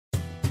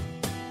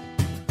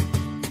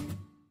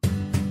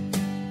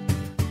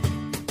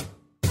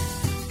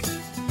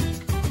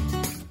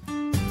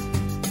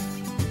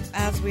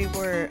as we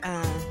were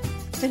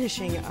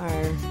finishing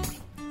our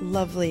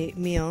lovely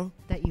meal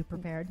that you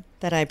prepared.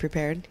 That I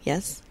prepared,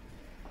 yes.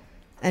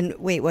 And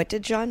wait, what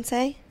did John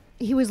say?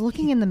 He was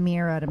looking in the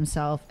mirror at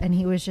himself, and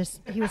he was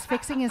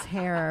fixing his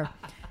hair,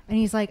 and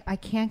he's like, I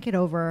can't get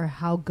over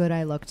how good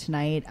I look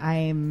tonight.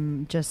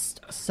 I'm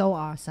just so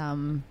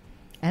awesome.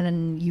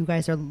 And you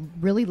guys are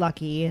really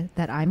lucky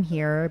that I'm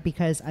here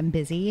because I'm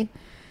busy.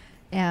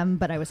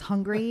 But I was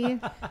hungry.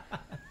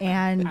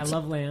 And I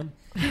love lamb.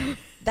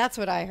 That's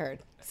what I heard.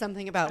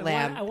 Something about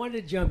lamb. I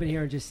wanted to jump in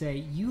here and just say,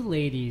 you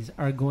ladies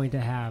are going to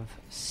have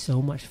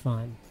so much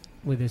fun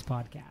with this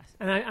podcast.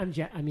 And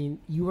I mean,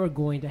 you are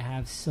going to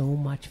have so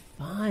much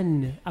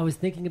fun. I was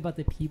thinking about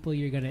the people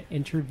you're going to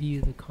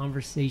interview, the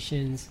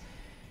conversations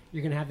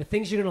you're going to have, the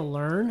things you're going to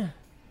learn.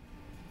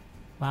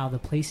 Wow, the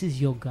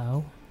places you'll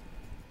go.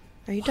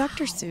 Are you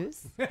Dr.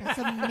 Seuss? That's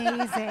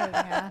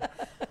amazing.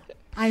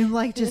 I'm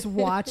like just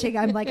watching.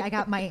 I'm like, I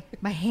got my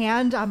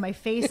hand on my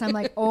face. I'm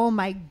like, oh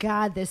my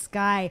God, this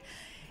guy.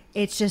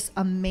 It's just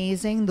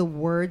amazing the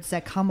words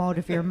that come out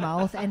of your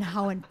mouth and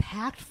how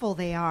impactful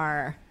they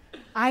are.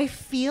 I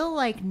feel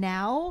like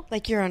now...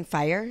 Like you're on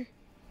fire?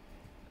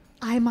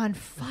 I'm on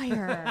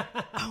fire.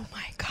 Oh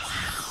my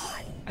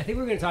God. I think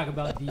we're going to talk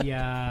about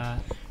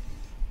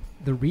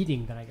the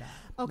reading that I got.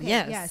 Okay.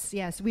 Yes.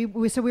 Yes. We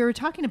were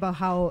talking about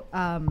how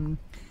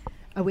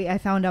I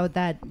found out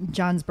that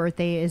John's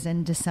birthday is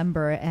in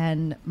December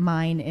and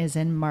mine is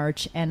in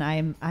March, and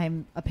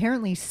I'm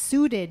apparently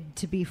suited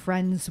to be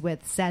friends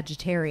with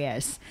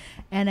Sagittarius.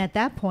 And at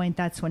that point,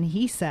 that's when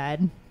he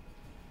said,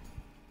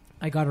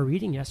 I got a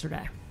reading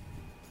yesterday.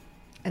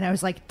 And I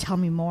was like, tell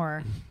me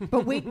more.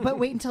 But wait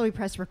until we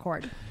press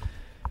record.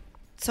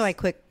 So I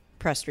quick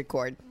pressed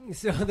record.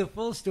 So the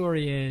full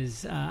story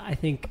is, I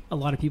think a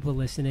lot of people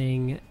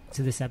listening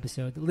to this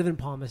episode that live in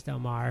Palmas, Del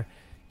Mar,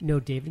 know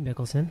David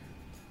Mickelson.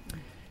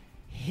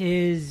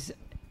 His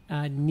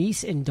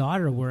niece and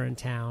daughter were in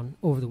town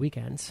over the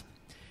weekends.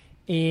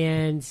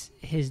 And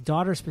his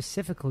daughter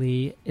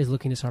specifically is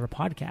looking to start a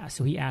podcast.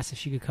 So he asked if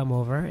she could come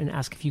over and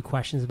ask a few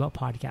questions about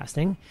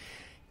podcasting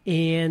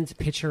and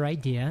pitch her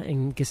idea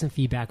and get some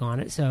feedback on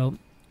it. So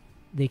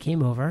they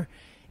came over.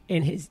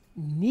 And his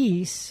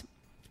niece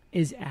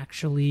is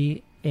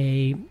actually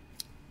a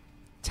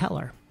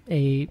teller,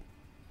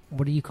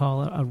 what do you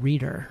call it? A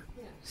reader.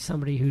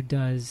 Somebody who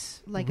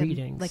does like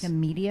readings. Like a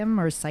medium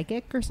or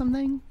psychic or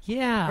something?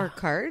 Yeah. Or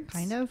cards?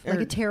 Kind of. Like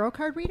a tarot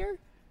card reader?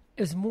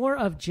 It was more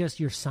of just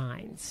your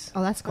signs.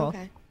 Oh, that's cool.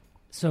 Okay.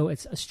 So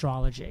it's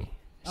astrology.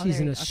 Oh,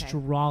 She's an okay.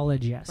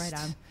 astrologist. Right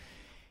on.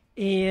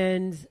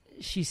 And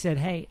she said,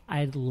 hey,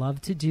 I'd love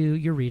to do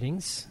your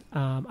readings.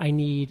 I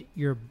need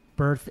your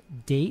birth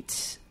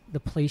date, the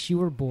place you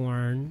were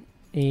born,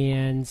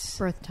 and...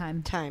 Birth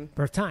time.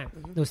 Birth time,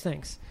 those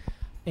things.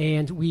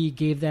 And we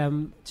gave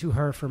them to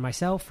her for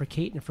myself, for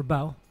Kate, and for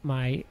Bo,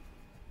 my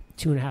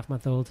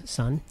 2.5-month-old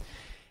son.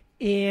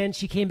 And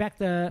she came back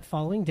the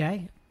following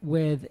day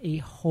with a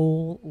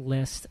whole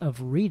list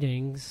of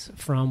readings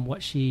from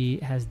what she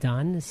has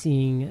done,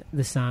 seeing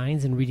the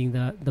signs and reading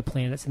the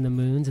planets and the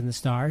moons and the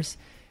stars.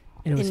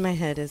 And it was in my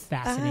head is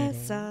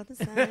fascinating. I saw the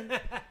sign.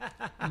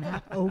 And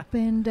I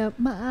opened up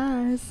my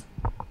eyes.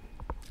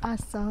 I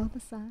saw the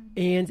sign.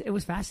 And it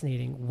was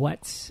fascinating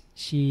what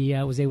she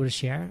was able to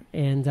share.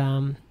 And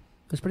it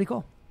was pretty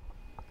cool.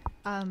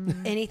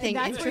 Anything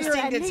interesting to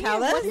ending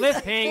tell us?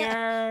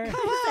 Cliffhanger.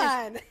 Come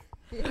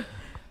on.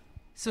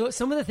 So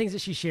some of the things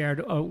that she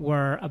shared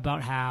were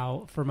about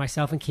how, for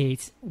myself and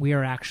Kate, we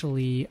are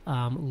actually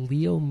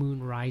Leo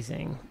moon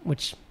rising,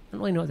 which I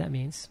don't really know what that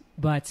means.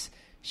 But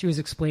she was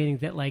explaining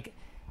that, like,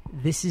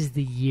 this is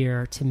the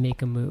year to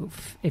make a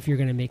move if you're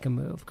going to make a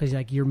move. Because,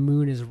 like, your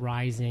moon is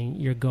rising,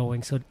 you're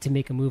going. So to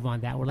make a move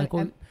on that, we're like,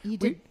 well, you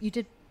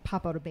did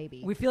pop out a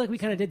baby. we feel like we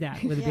kind of did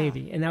that with a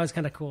baby. And that was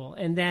kind of cool.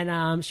 And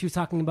then she was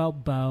talking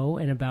about Bo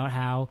and about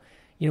how,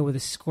 you know, with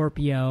a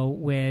Scorpio,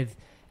 with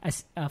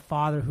a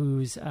father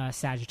who's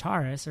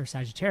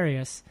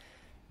Sagittarius,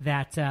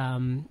 that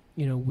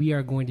you know, we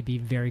are going to be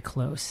very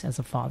close as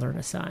a father and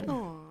a son.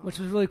 Aww. Which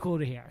was really cool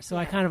to hear. So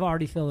I kind of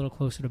already feel a little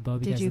closer to Bo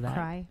because Did you of that.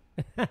 cry?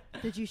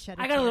 Did you shed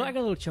a I got a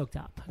tear? little choked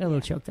up. I got a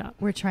little choked up.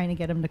 We're trying to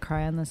get him to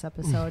cry on this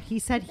episode. He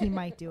said he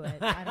might do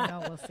it. I don't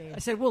know. We'll see. I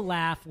said we'll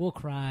laugh, we'll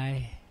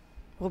cry.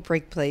 We'll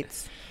break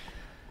plates.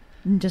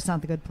 Just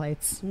not the good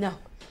plates. No,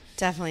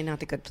 definitely not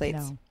the good plates.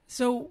 No.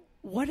 So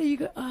what are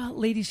you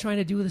ladies trying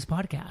to do with this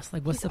podcast?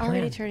 Like, what's He's the plan?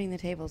 already turning the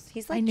tables.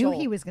 He's like I knew Joel.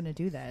 he was going to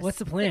do this. What's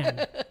the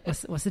plan?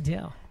 What's the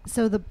deal?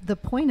 So the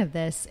point of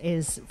this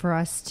is for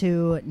us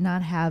to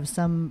not have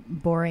some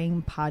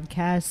boring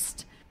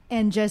podcast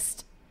and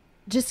just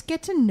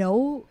get to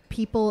know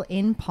people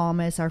in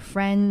Palmas, our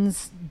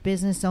friends,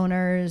 business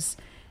owners,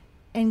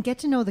 and get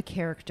to know the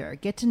character,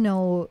 get to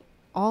know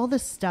all the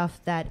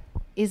stuff that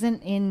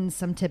isn't in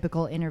some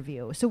typical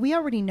interview. So we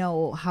already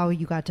know how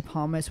you got to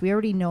Palmas. We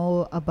already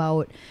know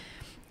about,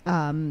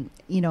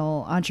 you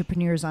know,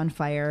 Entrepreneurs on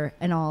Fire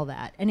and all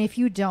that. And if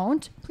you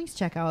don't, please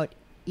check out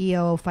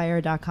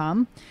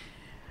eofire.com.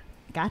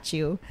 Got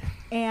you.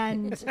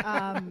 And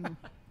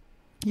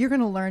you're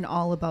going to learn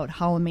all about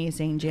how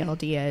amazing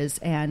JLD is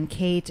and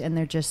Kate, and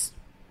they're just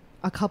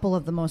a couple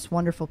of the most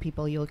wonderful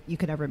people you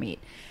could ever meet.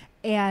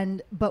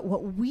 But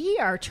what we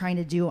are trying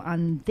to do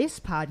on this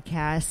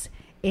podcast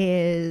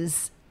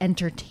is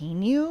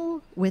entertain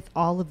you with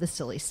all of the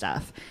silly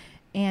stuff.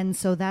 And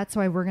so that's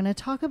why we're going to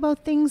talk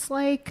about things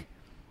like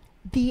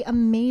the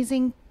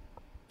amazing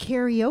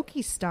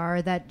karaoke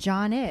star that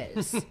John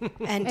is.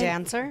 And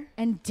dancer.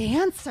 And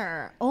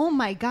dancer. Oh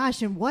my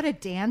gosh, and what a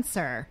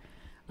dancer.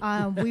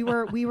 We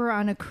were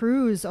on a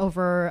cruise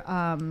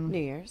over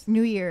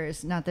New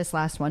Year's, not this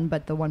last one,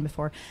 but the one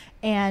before.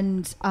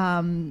 And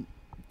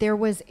there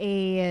was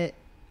a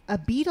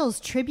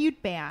Beatles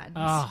tribute band.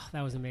 Oh,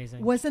 that was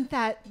amazing. Wasn't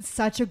that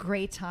such a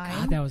great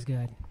time? God, that was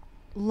good.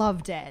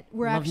 Loved it.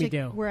 We're Love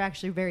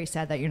actually very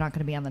sad that you're not going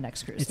to be on the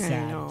next cruise. It's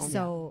sad.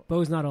 So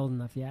Bo's not old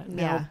enough yet.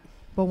 No. yeah,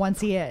 but once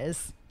he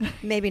is,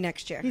 maybe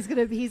next year. that's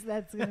gonna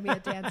be a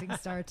dancing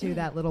star too.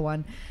 That little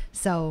one.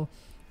 So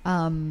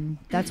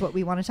that's what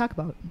we want to talk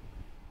about.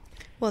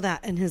 Well,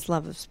 that and his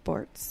love of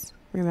sports.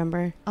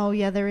 Remember? Oh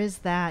yeah, there is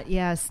that.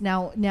 Yes.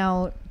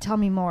 Now, tell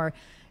me more.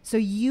 So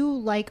you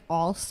like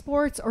all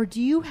sports, or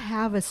do you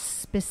have a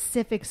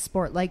specific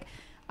sport? Like,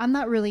 I'm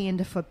not really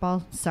into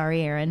football.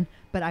 Sorry, Aaron,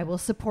 but I will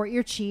support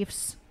your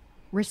Chiefs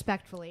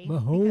respectfully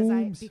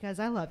because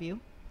I love you.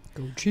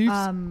 Go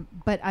Chiefs.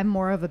 But I'm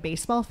more of a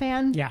baseball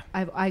fan. Yeah.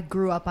 I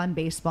grew up on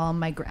baseball.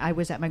 I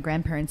was at my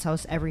grandparents'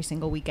 house every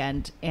single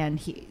weekend, and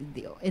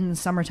in the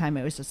summertime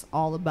it was just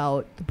all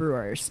about the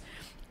Brewers.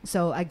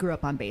 So I grew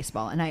up on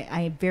baseball, and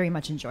I very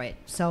much enjoy it.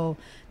 So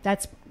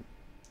that's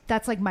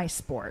like my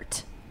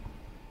sport.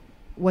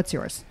 What's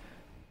yours?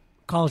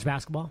 College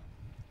basketball.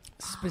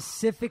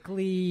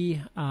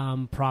 Specifically,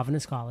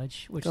 Providence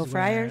College, which Go is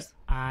Friars.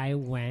 where I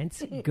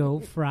went. Go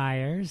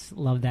Friars.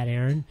 Love that,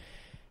 Aaron.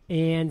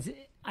 And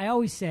I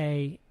always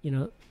say,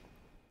 my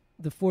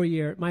 4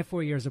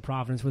 years of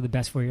Providence were the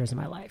best 4 years of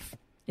my life.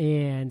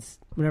 And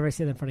whenever I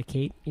say that in front of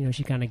Kate,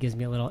 she kind of gives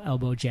me a little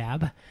elbow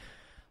jab.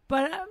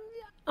 But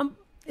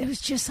it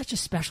was just such a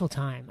special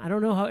time. I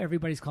don't know how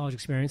everybody's college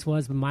experience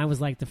was, but mine was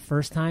like the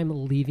first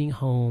time leaving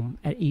home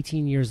at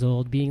 18 years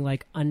old, being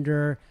like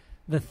under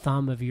the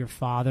thumb of your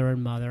father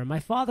and mother. And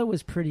my father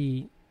was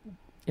pretty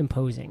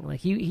imposing. Like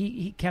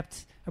he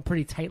kept a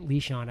pretty tight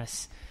leash on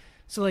us.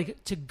 So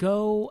like to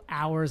go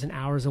hours and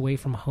hours away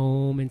from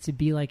home and to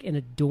be like in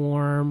a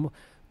dorm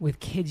with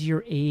kids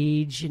your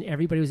age and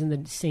everybody was in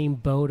the same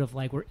boat of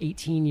like, we're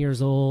 18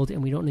 years old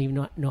and we don't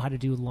even know how to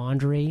do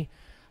laundry,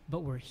 but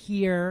we're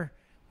here.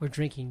 We're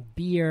drinking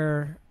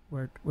beer.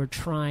 We're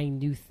trying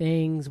new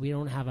things. We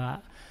don't have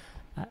a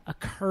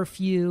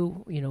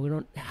curfew. We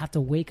don't have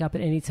to wake up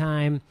at any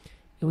time.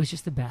 It was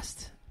just the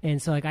best. And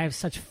so like I have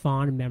such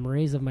fond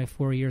memories of my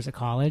 4 years of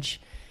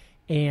college.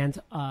 And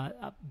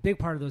a big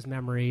part of those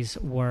memories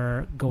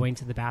were going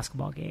to the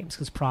basketball games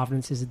because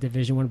Providence is a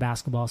Division I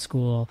basketball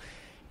school.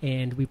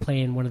 And we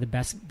play in one of the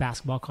best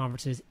basketball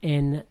conferences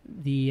in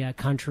the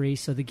country.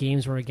 So the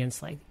games were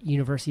against like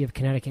University of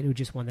Connecticut, who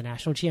just won the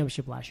national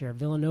championship last year,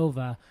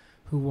 Villanova,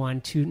 who won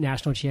 2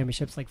 national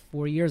championships like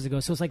 4 years ago.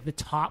 So it's like the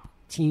top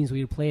teams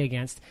we would play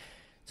against.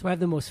 So I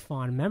have the most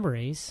fond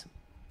memories.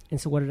 And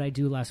so what did I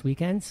do last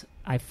weekend?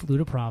 I flew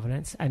to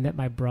Providence. I met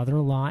my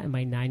brother-in-law and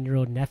my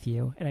 9-year-old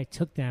nephew, and I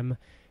took them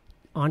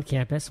on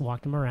campus,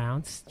 walked them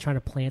around, trying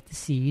to plant the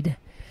seed.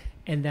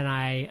 And then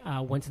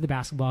I went to the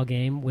basketball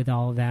game with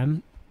all of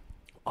them.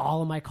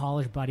 All of my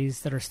college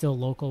buddies that are still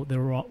local,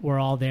 were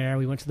all there.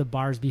 We went to the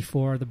bars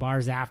before, the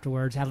bars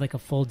afterwards, had like a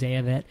full day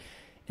of it,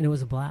 and it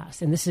was a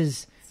blast. And this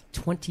is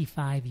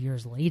 25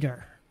 years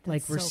later.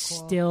 Like we're so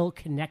cool. Still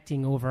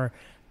connecting over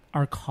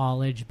our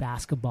college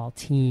basketball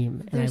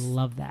team, and I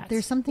love that.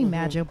 There's something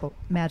magical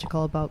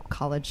about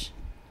college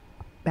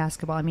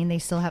basketball. I mean, they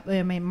still have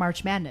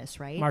March Madness,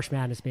 right? March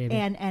Madness, baby.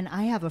 And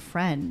I have a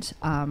friend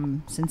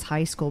since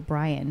high school,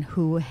 Brian,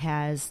 who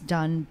has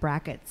done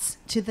brackets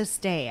to this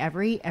day.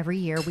 Every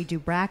year we do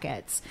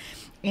brackets,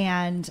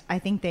 and I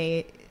think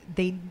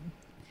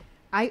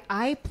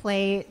I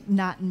play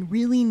not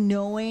really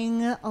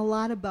knowing a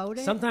lot about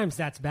it. Sometimes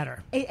that's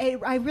better.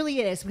 I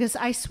really is because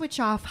I switch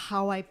off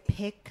how I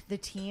pick the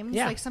teams.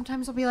 Yeah. Like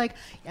sometimes I'll be like,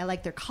 I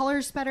like their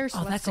colors better,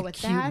 so let's go with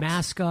that. That's a cute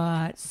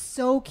mascot.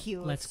 So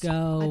cute. Let's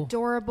go.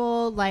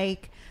 Adorable.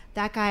 Like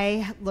that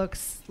guy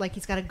looks like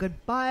he's got a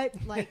good butt.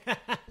 Like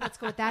let's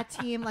go with that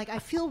team. Like I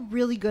feel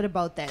really good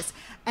about this.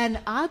 And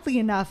oddly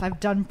enough, I've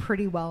done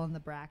pretty well in the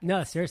bracket.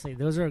 No, seriously,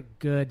 those are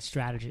good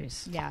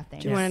strategies. Yeah,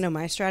 thanks. Do you want to know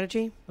my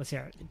strategy? Let's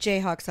hear it.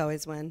 Jayhawks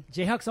always win.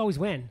 Jayhawks always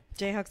win.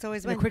 Jayhawks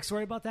always And win. a quick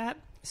story about that.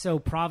 So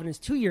Providence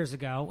 2 years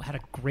ago had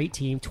a great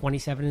team,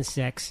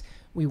 27-6.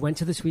 We went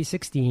to the Sweet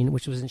 16,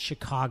 which was in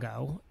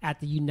Chicago at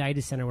the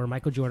United Center where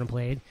Michael Jordan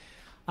played.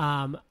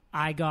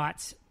 I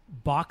got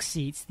box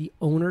seats, the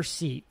owner's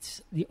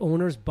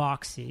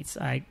box seats.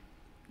 I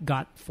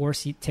got 4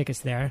 seat tickets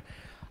there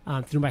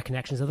through my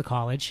connections of the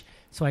college.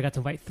 So I got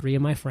to invite 3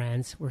 of my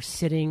friends. We're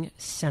sitting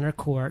center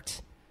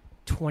court,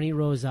 20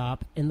 rows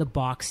up in the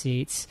box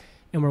seats,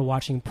 and we're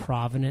watching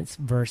Providence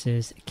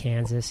versus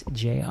Kansas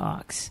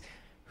Jayhawks,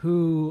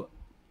 who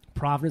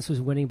Providence was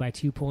winning by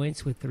 2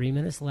 points with 3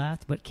 minutes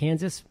left, but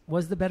Kansas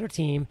was the better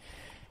team.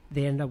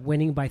 They ended up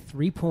winning by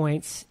 3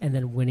 points and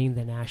then winning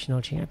the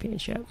national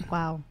championship.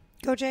 Wow.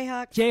 Go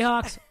Jayhawks.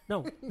 Jayhawks.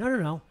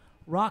 No.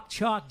 Rock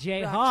Chalk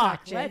Jayhawk.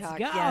 Rock Chalk Let's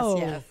Jayhawk. go.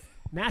 Yes.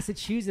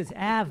 Massachusetts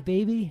Ave,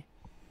 baby.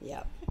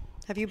 Yep.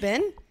 Have you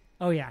been?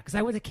 Oh, yeah, because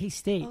I went to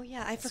K-State. Oh,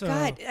 yeah. I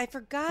forgot.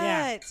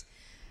 Yeah.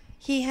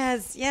 He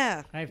has, we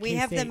have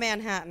the K-State.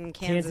 Manhattan,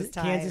 Kansas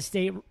ties. Kansas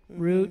State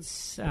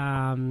roots.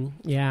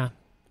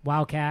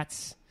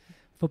 Wildcats.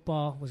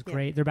 Football was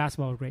great. Their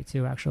basketball was great,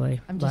 too,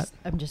 actually. I'm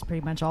just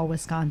pretty much all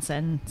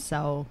Wisconsin,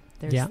 so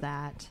there's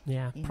that.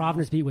 Yeah.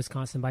 Providence beat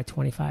Wisconsin by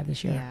 25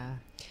 this year. Yeah.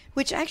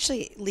 Which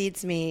actually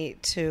leads me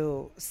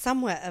to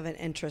somewhat of an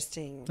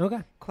interesting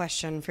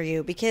question for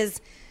you, because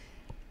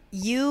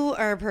you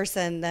are a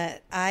person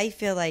that I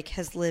feel like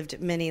has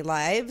lived many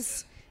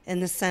lives, in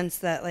the sense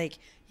that, like,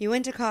 you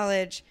went to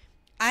college.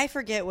 I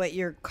forget what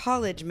your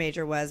college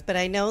major was, but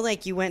I know,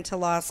 like, you went to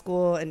law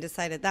school and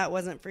decided that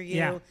wasn't for you.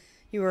 Yeah.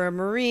 You were a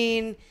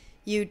Marine.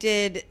 You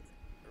did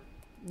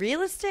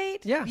real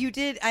estate. Yeah. You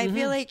did. I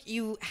feel like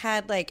you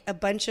had, like, a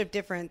bunch of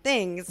different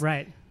things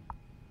Right.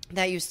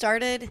 that you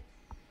started,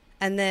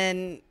 and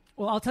then...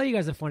 Well, I'll tell you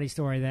guys a funny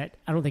story that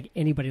I don't think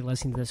anybody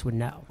listening to this would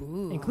know,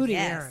 including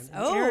yes. Erin.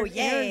 Oh,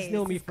 Erin's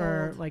known me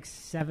for like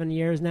 7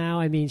 years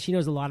now. I mean, she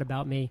knows a lot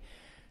about me.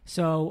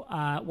 So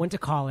went to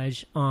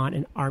college on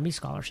an Army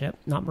scholarship,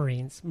 not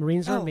Marines.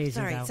 Marines are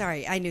amazing, though.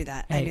 Sorry. I knew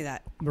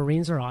that.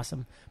 Marines are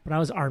awesome. But I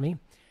was Army.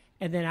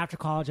 And then after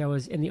college, I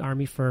was in the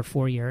Army for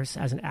 4 years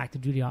as an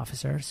active duty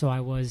officer. So I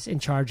was in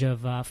charge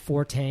of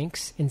 4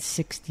 tanks and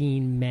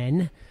 16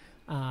 men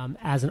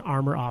as an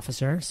armor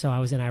officer. So I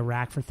was in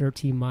Iraq for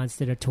 13 months,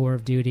 did a tour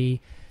of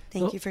duty.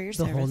 Thank you for your the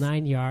service. whole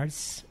 9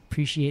 yards.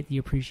 Appreciate the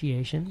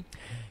appreciation.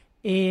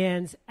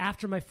 And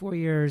after my 4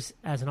 years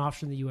as an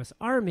officer in the U.S.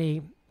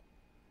 Army,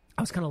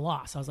 I was kind of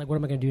lost. I was like, what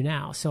am I going to do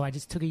now? So I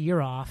just took a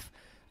year off.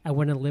 I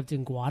went and lived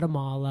in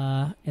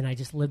Guatemala, and I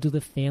just lived with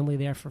a family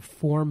there for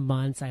 4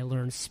 months. I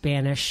learned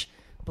Spanish.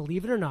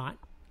 Believe it or not,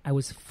 I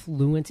was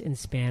fluent in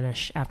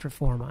Spanish after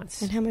 4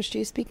 months. And how much do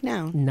you speak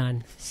now?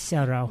 None.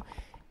 Zero.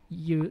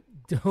 You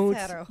don't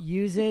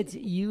use it,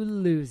 you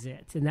lose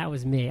it. And that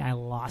was me. I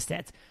lost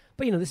it.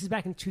 But, this is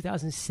back in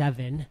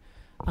 2007.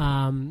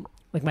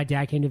 Like, my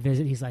dad came to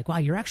visit. He's like, wow,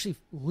 you're actually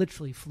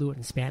literally fluent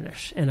in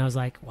Spanish. And I was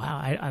like, wow,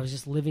 I was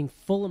just living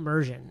full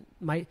immersion.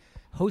 My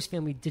host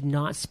family did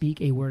not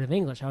speak a word of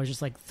English. I was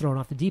just, like, thrown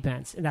off the deep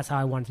end. And that's how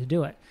I wanted to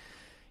do it.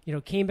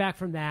 Came back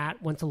from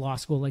that, went to law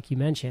school, like you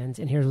mentioned.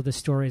 And here's what the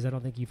stories I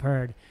don't think you've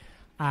heard.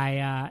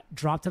 I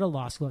dropped out of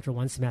law school after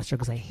 1 semester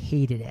because I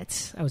hated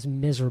it. I was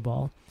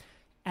miserable.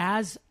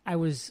 As I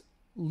was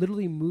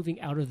literally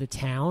moving out of the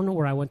town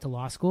where I went to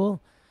law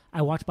school,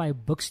 I walked by a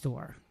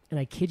bookstore. And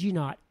I kid you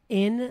not,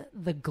 in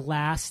the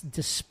glass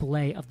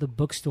display of the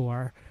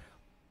bookstore,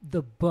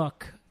 the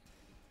book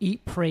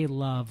Eat, Pray,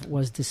 Love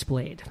was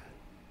displayed.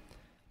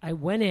 I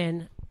went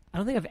in. I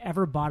don't think I've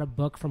ever bought a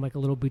book from like a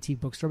little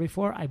boutique bookstore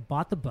before. I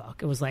bought the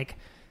book. It was like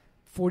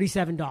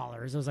 $47.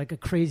 It was like I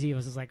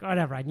was just like,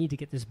 whatever, I need to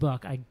get this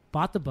book. I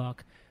bought the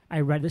book.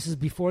 I read, this is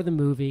before the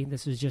movie.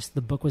 This was just,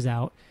 the book was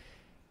out.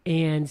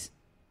 And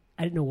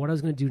I didn't know what I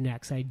was going to do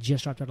next. I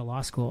just dropped out of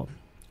law school.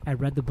 I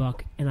read the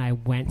book and I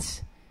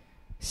went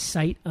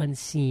sight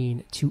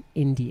unseen to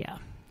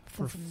India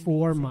for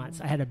 4 months.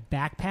 I had a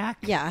backpack.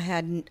 Yeah,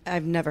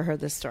 I've never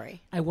heard this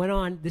story. I went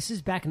on, this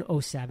is back in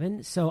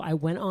 2007, so I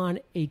went on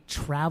a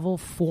travel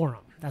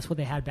forum. That's what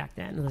they had back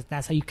then.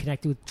 That's how you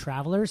connected with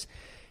travelers.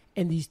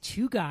 And these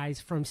 2 guys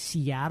from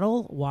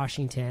Seattle,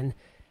 Washington,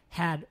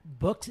 had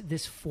booked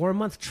this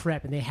 4-month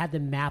trip, and they had the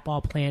map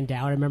all planned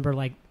out. I remember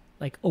like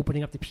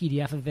opening up the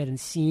PDF of it and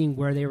seeing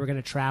where they were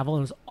going to travel.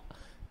 It was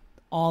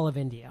all of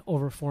India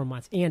over 4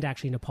 months, and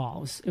actually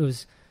Nepal. It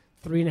was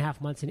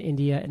 3.5 months in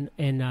India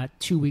and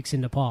 2 weeks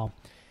in Nepal.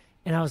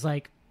 And I was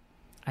like,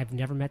 I've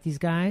never met these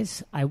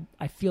guys.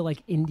 I feel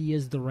like India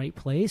is the right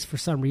place for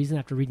some reason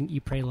after reading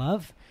Eat, Pray,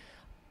 Love.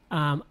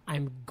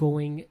 I'm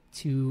going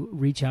to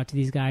reach out to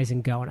these guys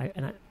and go.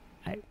 And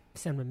I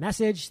sent them a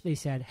message. They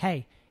said,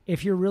 hey,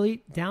 if you're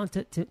really down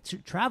to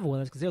travel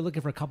with us, because they're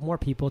looking for a couple more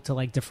people to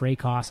like defray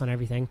costs on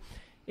everything.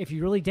 If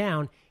you're really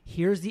down,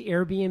 here's the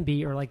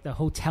Airbnb or like the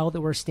hotel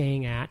that we're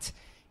staying at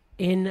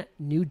in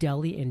New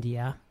Delhi,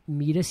 India.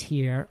 Meet us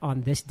here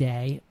on this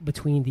day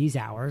between these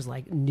hours,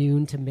 like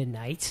noon to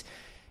midnight,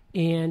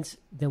 and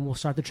then we'll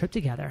start the trip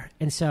together.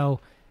 And so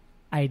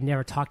I had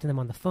never talked to them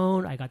on the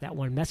phone. I got that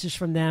one message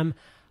from them.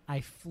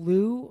 I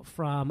flew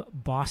from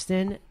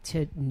Boston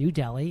to New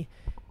Delhi,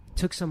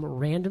 took some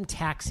random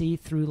taxi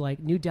through like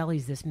New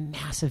Delhi's this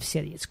massive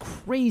city. It's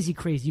crazy.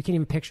 You can't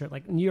even picture it.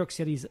 Like New York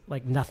City's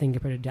like nothing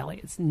compared to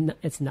Delhi.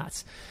 It's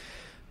nuts.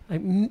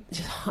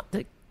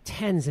 Like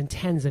tens and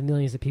tens of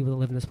millions of people that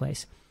live in this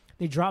place.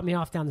 They drop me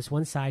off down this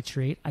one side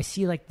street. I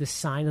see like the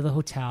sign of the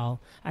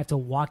hotel. I have to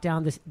walk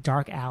down this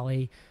dark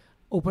alley,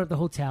 open up the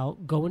hotel,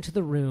 go into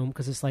the room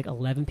because it's like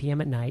 11 p.m.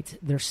 at night.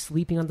 They're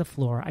sleeping on the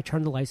floor. I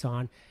turn the lights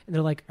on and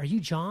they're like, are you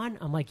John?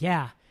 I'm like,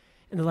 yeah.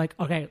 And they're like,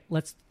 okay,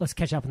 let's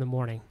catch up in the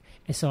morning.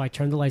 And so I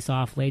turned the lights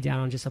off, lay down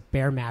on just a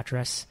bare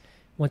mattress,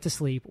 went to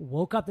sleep,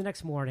 woke up the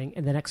next morning,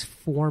 and the next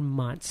 4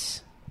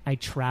 months, I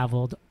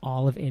traveled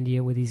all of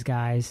India with these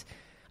guys.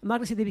 I'm not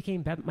going to say they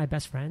became my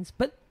best friends,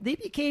 but they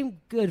became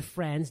good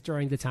friends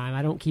during the time.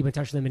 I don't keep in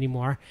touch with them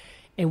anymore.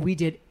 And we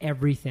did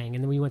everything.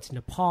 And then we went to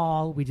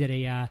Nepal. We did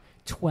a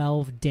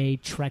 12-day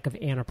trek of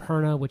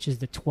Annapurna, which is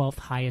the 12th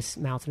highest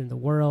mountain in the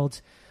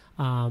world.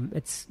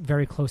 It's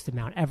very close to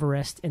Mount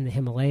Everest in the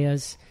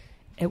Himalayas.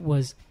 It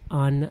was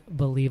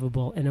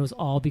unbelievable. And it was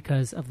all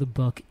because of the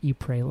book Eat,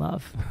 Pray,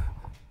 Love.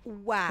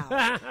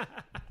 Wow.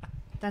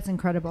 That's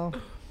incredible.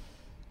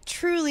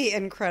 Truly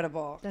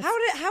incredible.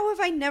 How have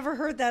I never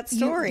heard that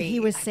story? He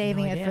was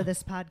saving it for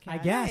this podcast. I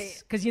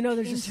guess. Because, you know,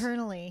 there's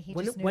internally,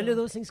 when do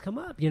those things come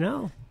up, you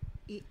know?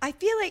 I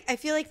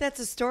feel like that's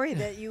a story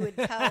that you would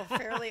tell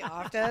fairly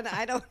often.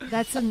 I don't.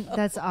 That's an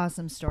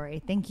awesome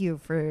story. Thank you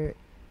for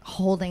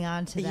holding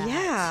on to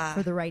that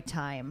for the right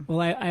time.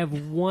 Well, I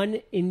have one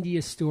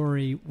India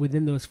story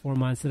within those 4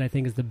 months that I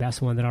think is the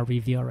best one that I'll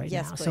reveal now.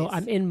 Please. So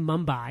I'm in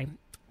Mumbai,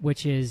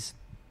 which is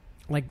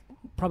like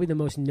probably the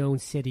most known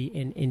city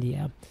in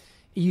India.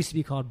 It used to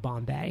be called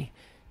Bombay.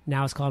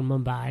 Now it's called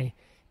Mumbai.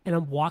 And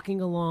I'm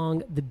walking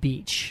along the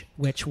beach,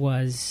 which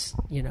was,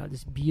 you know,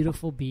 this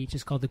beautiful beach.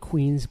 It's called the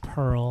Queen's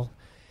Pearl.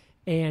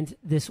 And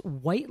this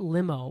white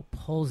limo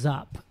pulls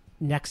up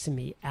next to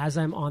me as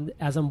I'm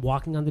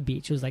walking on the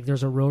beach. It was like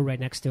there's a road right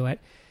next to it.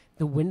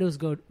 The windows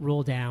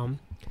roll down,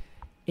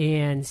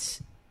 and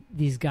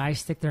these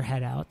guys stick their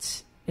head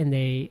out, and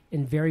they,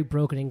 in very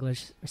broken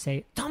English,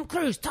 say, "Tom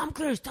Cruise, Tom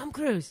Cruise, Tom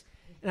Cruise."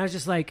 And I was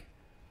just like,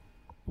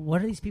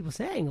 what are these people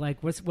saying?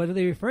 Like, what are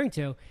they referring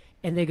to?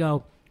 And they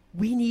go,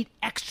 "We need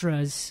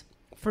extras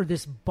for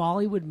this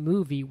Bollywood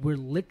movie. We're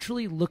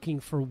literally looking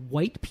for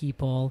white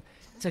people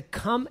to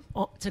come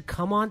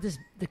on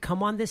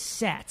this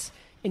set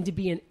and to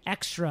be an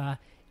extra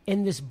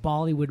in this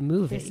Bollywood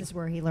movie." This is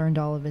where he learned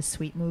all of his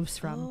sweet moves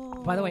from.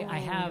 Oh. By the way, I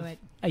have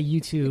a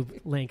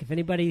YouTube link. If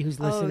anybody who's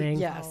listening,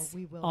 yes.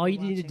 all you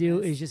need to do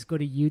is just go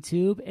to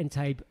YouTube and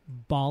type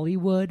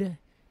Bollywood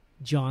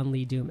John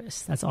Lee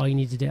Dumas. That's all you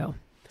need to do.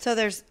 So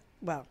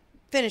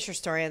finish your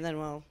story and then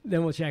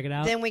we'll check it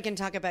out. Then we can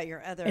talk about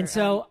your other. And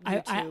so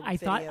I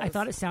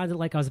thought it sounded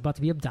like I was about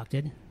to be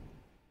abducted.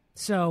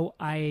 So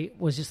I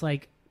was just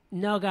like,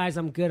 "No, guys,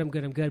 I'm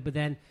good." But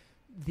then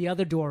the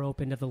other door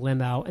opened of the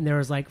limo, and there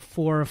was like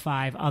 4 or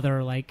 5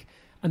 other like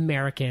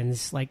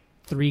Americans, like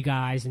 3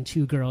 guys and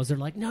 2 girls. They're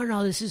like,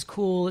 "No, this is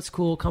cool. It's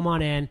cool. Come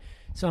on in."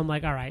 So I'm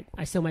like, all right,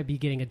 I still might be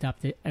getting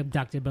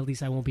abducted, but at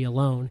least I won't be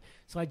alone.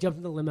 So I jumped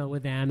in the limo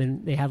with them,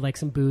 and they had like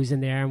some booze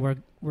in there,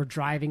 and we're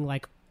driving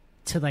like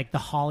to like the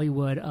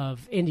Hollywood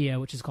of India,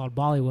 which is called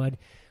Bollywood.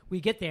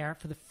 We get there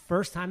for the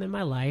first time in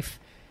my life.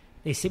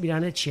 They sit me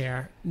down in a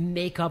chair,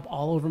 makeup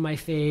all over my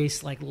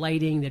face, like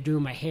lighting. They're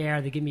doing my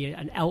hair. They give me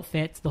an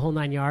outfit, the whole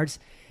 9 yards.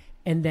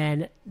 And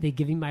then they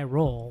give me my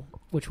role,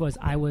 which was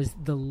I was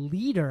the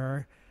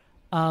leader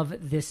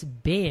of this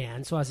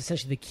band. So I was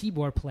essentially the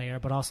keyboard player,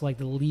 but also like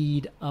the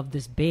lead of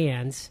this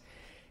band.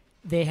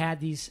 They had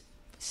these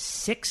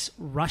 6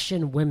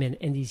 Russian women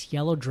in these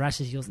yellow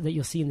dresses that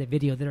you'll see in the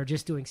video that are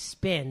just doing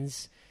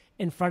spins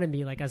in front of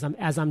me, like as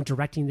I'm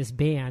directing this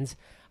band.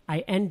 I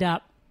end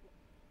up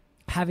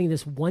having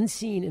this one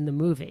scene in the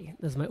movie.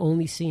 This is my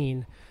only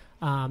scene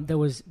that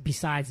was,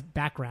 besides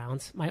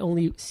backgrounds, my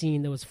only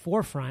scene that was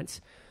forefront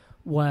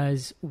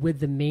was with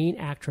the main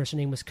actress. Her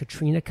name was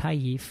Katrina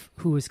Kaif,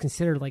 who was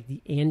considered like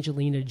the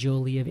Angelina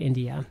Jolie of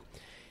India.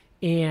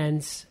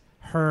 And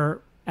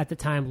her, at the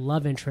time,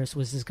 love interest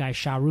was this guy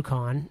Shah Rukh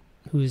Khan,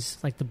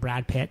 who's like the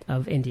Brad Pitt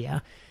of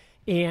India.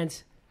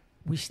 And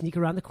we sneak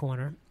around the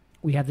corner.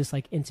 We have this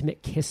like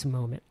intimate kiss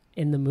moment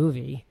in the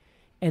movie.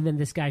 And then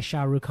this guy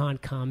Shah Rukh Khan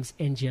comes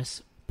and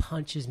just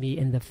punches me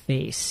in the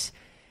face.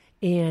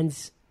 And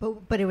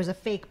but it was a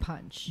fake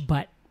punch.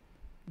 But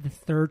the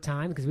third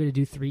time, because we had to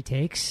do 3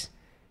 takes,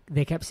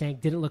 they kept saying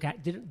didn't look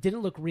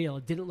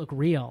real.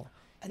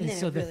 And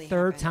so the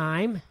third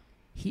time,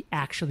 he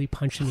actually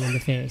punched me in the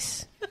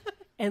face.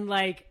 And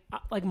like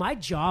my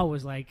jaw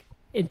was like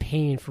in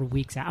pain for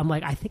weeks. I'm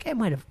like, I think I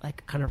might have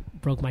like kind of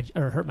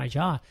hurt my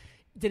jaw.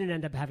 Didn't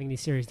end up having any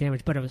serious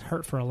damage, but it was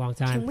hurt for a long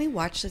time. Can we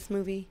watch this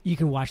movie? You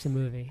can watch the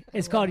movie.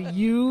 It's called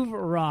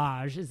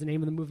Yuvraj is the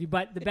name of the movie.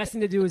 But the best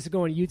thing to do is to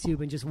go on YouTube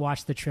and just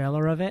watch the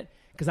trailer of it,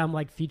 because I'm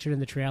like featured in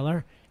the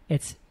trailer.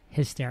 It's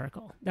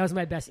hysterical. That was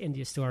my best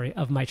India story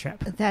of my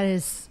trip. That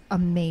is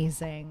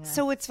amazing.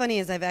 So what's funny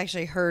is I've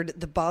actually heard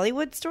the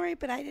Bollywood story,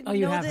 but I didn't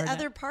know the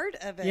other part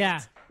of it.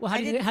 Yeah. Well, how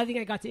do you think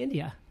I got to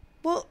India?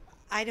 Well,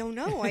 I don't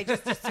know. I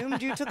just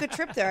assumed you took a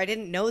trip there. I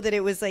didn't know that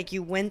it was like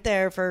you went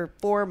there for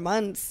 4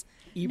 months.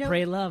 Eat,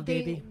 pray, love,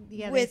 baby.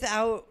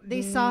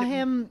 They saw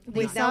him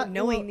without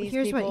knowing these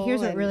people. Here's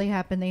what really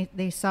happened.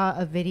 They saw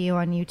a video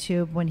on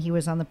YouTube when he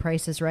was on The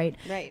Price is Right.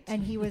 Right.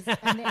 And he was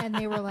and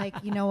they were like,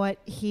 you know what?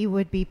 He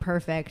would be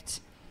perfect.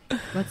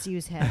 Let's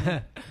use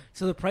him.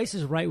 So The Price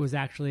is Right was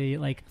actually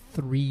like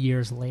 3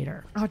 years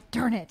later. Oh,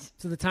 darn it.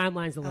 So the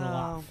timeline's a little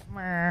off.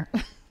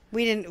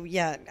 We didn't.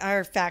 Yeah,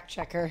 our fact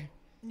checker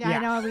Yeah, I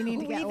know. We need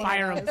to get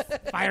Fire him.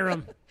 Fire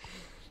him.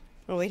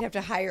 Well, we'd have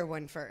to hire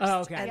one first. Oh,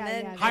 okay. And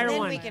then, hire and then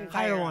one. we can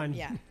Hire fire one.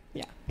 Yeah.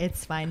 Yeah.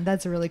 It's fine.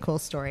 That's a really cool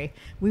story.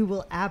 We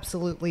will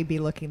absolutely be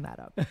looking that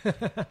up.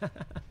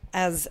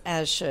 As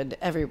should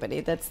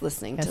everybody that's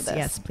listening to this.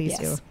 Yes, please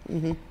do.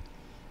 Mm-hmm.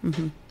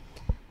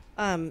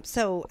 Mm-hmm.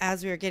 So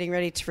as we were getting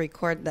ready to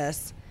record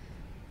this,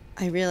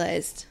 I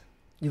realized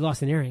You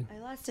lost an earring. I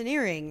lost an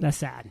earring. That's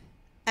sad.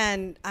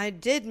 And I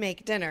did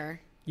make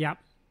dinner. Yep.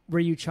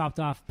 Where you chopped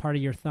off part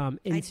of your thumb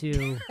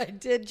into... I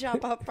did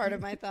chop off part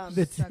of my thumb.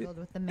 Struggled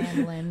with the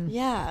mandolin.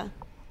 Yeah.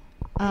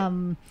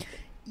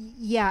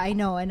 Yeah, I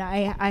know. And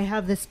I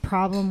have this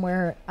problem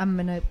where I'm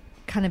going to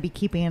kind of be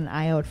keeping an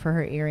eye out for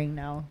her earring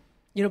now.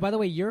 You know, by the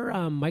way, your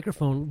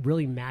microphone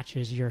really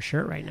matches your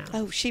shirt right now.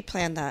 Oh, she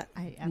planned that.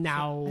 I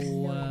Now,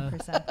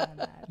 100% on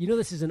that. You know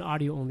this is an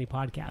audio-only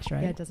podcast,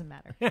 right? Yeah, it doesn't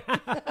matter. This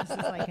is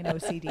like an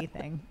OCD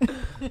thing.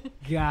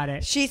 Got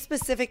it. She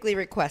specifically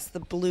requests the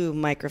blue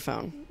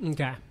microphone.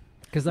 Okay.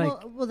 Because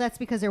well, that's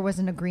because there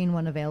wasn't a green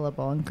one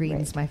available, and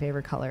green's Right. my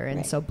favorite color, and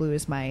Right. so blue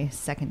is my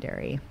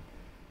secondary.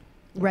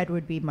 Red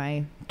would be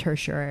my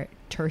tertiary.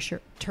 tertiary.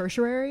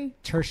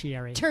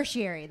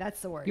 Tertiary. That's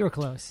the word. You were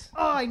close.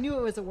 Oh, I knew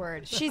it was a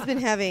word. She's been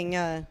having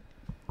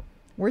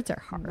Words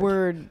are hard.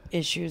 word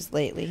issues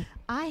lately.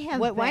 I have.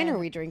 What wine been- are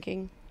we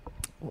drinking?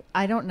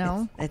 I don't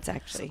know. It's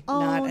actually Oh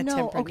not a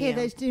no! Okay,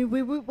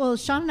 Tempranillo. well,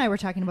 Sean and I were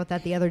talking about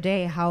that the other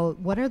day.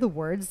 What are the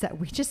words that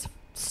we just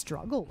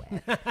struggle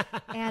with?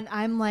 And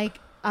I'm like,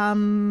 I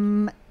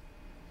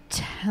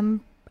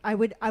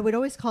would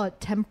always call it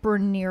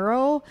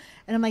Tempranillo,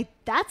 and I'm like,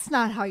 that's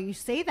not how you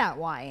say that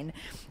wine.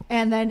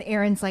 And then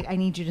Aaron's like, I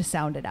need you to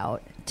sound it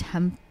out.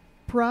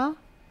 Tempra,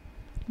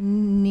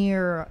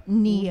 Neo.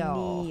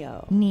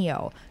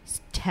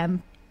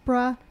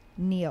 Tempra.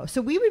 Neo.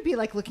 So we would be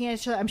like looking at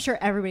each other. I'm sure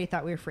everybody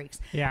thought we were freaks.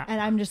 Yeah.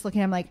 And I'm just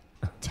looking. I'm like,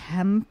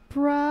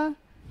 Tempra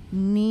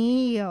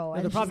Neo.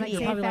 And They're she's probably, like, you're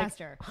say probably it like,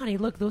 faster. honey,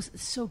 look, those are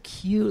so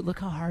cute. Look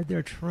how hard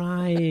they're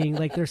trying.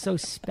 Like, they're so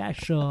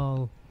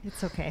special.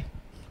 It's okay.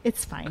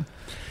 It's fine.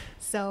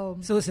 So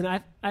listen,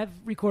 I've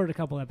recorded a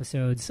couple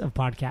episodes of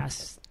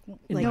podcasts.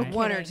 Like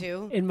one or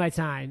two? In my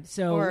time.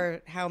 So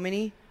Or how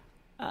many?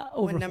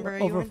 over what number are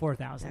you over on?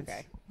 4,000.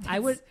 Okay.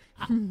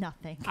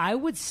 nothing. I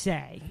would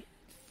say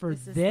for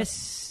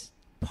this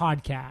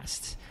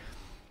podcast,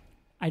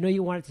 I know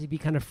you want it to be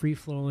kind of free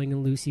flowing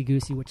and loosey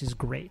goosey, which is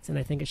great, and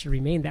I think it should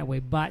remain that way.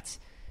 But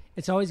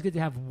it's always good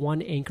to have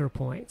one anchor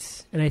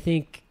point, and I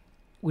think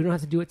we don't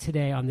have to do it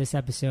today on this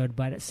episode,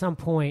 but at some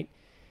point,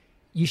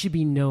 you should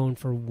be known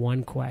for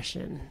one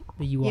question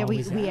that you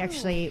always we have.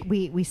 actually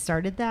we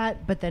started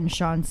that, but then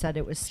Sean said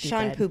it was stupid.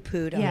 Sean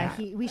poo-pooed on Yeah,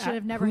 that. we should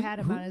have never had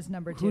him on as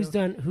number 2.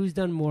 Who's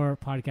done more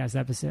podcast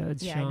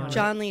episodes? Yeah, I know. Sean?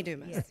 John Lee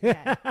Dumas.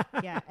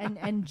 yeah,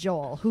 and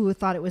Joel, who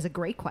thought it was a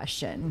great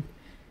question.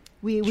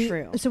 We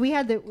True. So we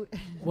had the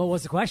What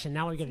was the question?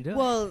 Now we're going to do it.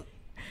 Well,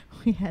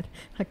 we had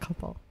a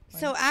couple.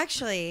 so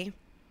actually,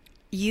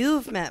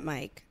 you've met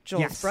Mike,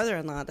 Joel's Yes.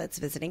 brother-in-law that's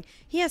visiting.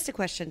 He asked a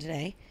question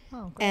today.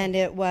 Oh, great. And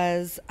it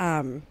was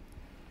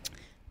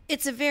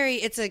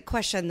it's a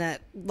question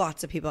that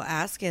lots of people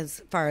ask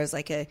as far as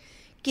like a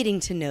getting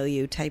to know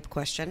you type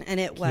question, and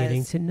it Getting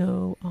was to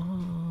know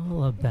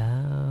all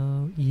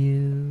about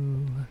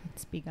you.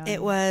 It's begun.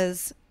 it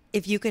was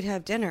if you could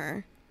have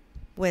dinner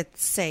with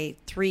say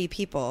 3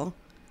 people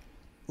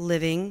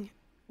living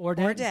Or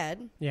or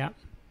dead, Yeah.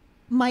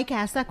 Mike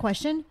asked that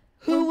question.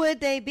 who would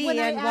they be When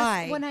and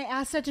why? When I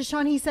asked that to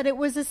Sean, he said it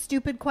was a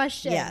stupid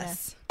question.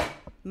 Yes.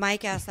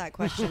 Mike asked that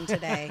question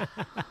today.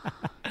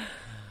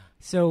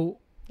 So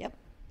Yep.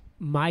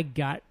 my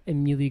gut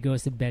immediately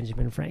goes to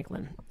Benjamin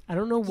Franklin. I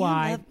don't know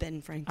why. You love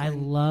Ben Franklin. I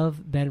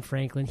love Ben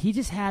Franklin. He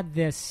just had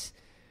this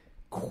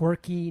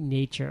quirky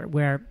nature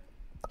where,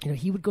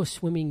 he would go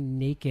swimming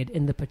naked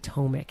in the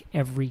Potomac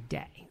every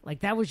day. Like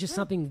that was just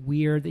something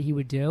weird that he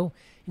would do.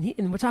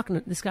 And we're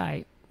talking, this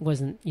guy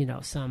wasn't,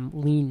 some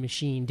lean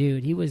machine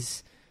dude. He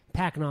was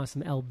packing on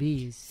some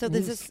LBs. So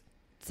this is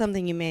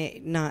something you may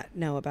not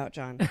know about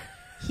John.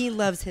 He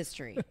loves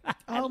history.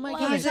 Oh my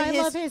He's gosh, a I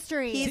his- love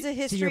history. He's a to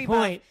history your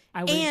point, buff.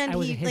 I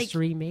was a he,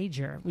 history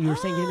major. You were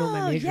saying you didn't know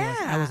what my major was.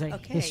 I was a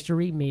okay.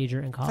 history major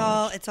in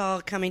college. It's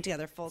all coming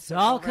together full It's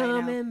circle all right now.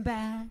 coming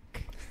back.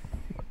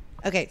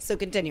 Okay, so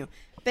continue.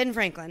 Ben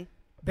Franklin.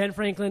 Ben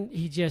Franklin,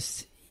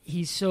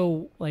 he's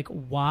so like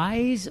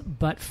wise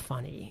but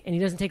funny, and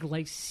he doesn't take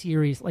life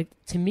serious. Like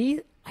to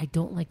me, I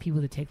don't like people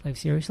that take life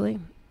seriously.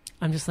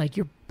 I'm just like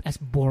that's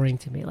boring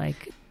to me.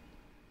 Like,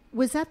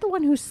 Was that the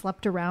one who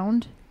slept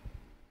around?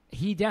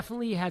 he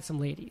definitely had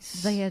some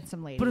ladies. They had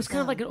some ladies. But it was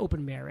kind of like an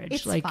open marriage.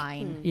 It's like,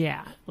 fine.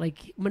 Yeah,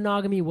 like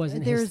monogamy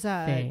wasn't his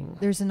thing.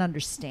 There's an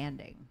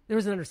understanding. There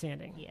was an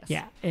understanding. Yes.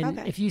 Yeah, and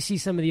Okay. if you see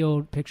some of the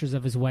old pictures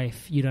of his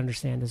wife, you'd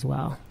understand as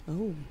well.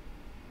 Oh.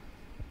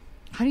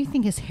 How do you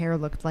think his hair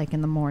looked like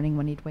in the morning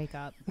when he'd wake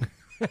up?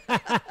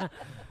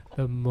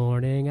 The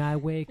morning I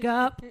wake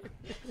up,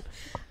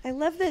 I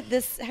love that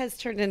this has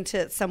turned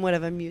into somewhat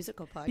of a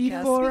musical podcast.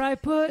 before I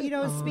put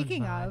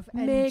Speaking on of,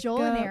 my and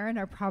Joel and makeup. Aaron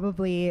are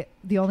probably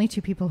the only 2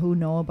 people who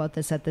know about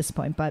this at this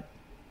point, but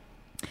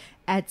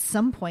at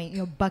some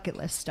point, bucket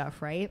list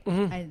stuff, right?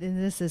 And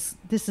this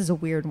is a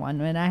weird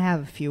one, and I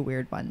have a few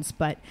weird ones,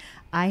 but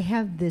I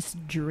have this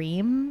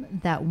dream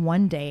that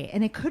one day,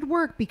 and it could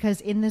work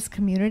because in this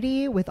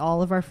community with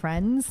all of our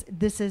friends,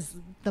 this is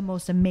the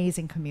most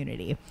amazing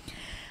community.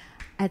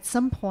 At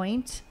some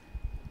point,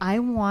 I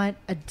want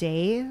a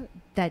day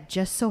that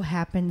just so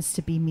happens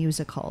to be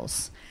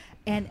musicals.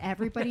 And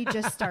everybody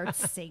just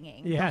starts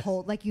singing. Yes. The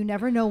whole, you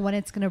never know when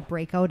it's going to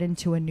break out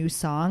into a new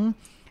song.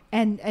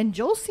 And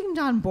Joel seemed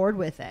on board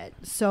with it.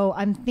 So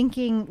I'm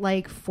thinking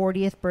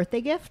 40th birthday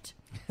gift.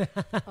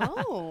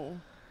 Oh.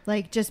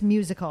 Just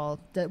musical.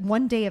 The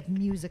one day of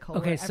musical.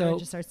 Okay, where so everyone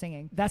just starts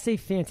singing. That's a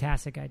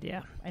fantastic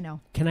idea. I know.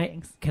 Can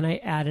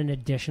I add an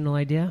additional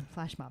idea?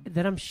 Flash mob.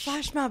 That I'm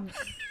Flash mob.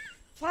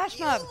 Flash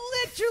mob. You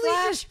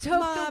literally just took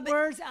the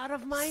words out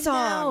of my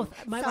mouth.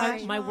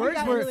 My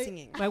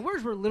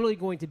words were literally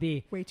going to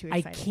be, way too I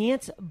excited.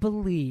 can't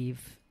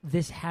believe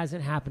this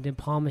hasn't happened in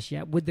Palmas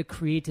yet with the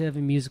creative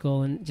and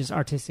musical and just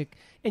artistic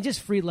and just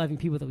free-loving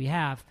people that we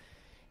have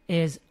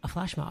is a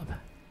flash mob.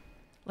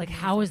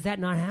 How has that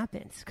not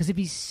happened? Because it'd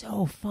be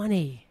so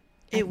funny.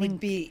 It would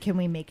be. Can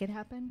we make it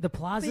happen? The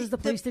plaza is the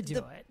place to do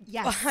it.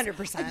 Yes.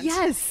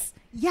 100%.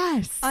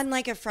 Yes.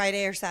 Unlike a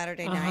Friday or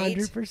Saturday night.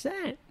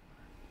 100%.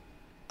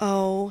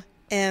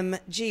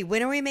 OMG.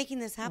 When are we making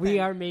this happen? We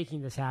are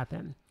making this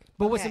happen.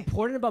 But what's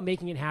important about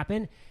making it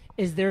happen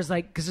is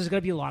because there's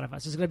going to be a lot of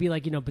us. There's going to be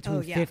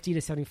between 50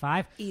 to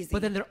 75. Easy.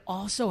 But then there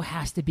also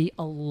has to be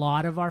a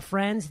lot of our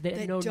friends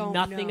that know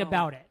nothing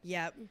about it.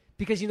 Yep.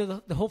 Because,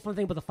 the whole fun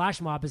thing about the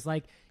flash mob is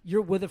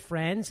you're with a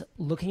friend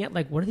looking at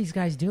what are these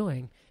guys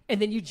doing?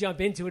 And then you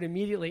jump into it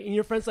immediately. And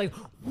your friend's like,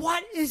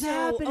 what is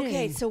happening?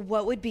 Okay, so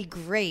what would be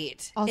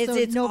great Also,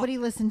 is nobody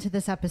listened to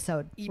this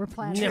episode. We're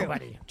planning.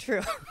 Nobody.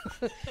 True.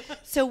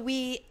 So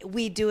we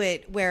do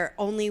it where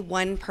only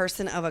one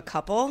person of a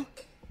couple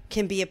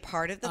can be a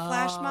part of the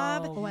flash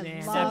mob. Oh, I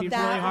man. love That'd be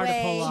that really hard to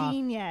pull way. off.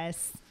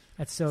 Genius.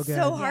 That's so good.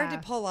 So hard Yeah.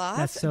 to pull off,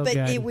 That's so but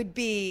good. it would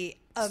be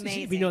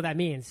amazing. We know what that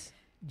means.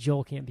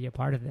 Joel can't be a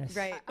part of this.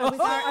 Right. I was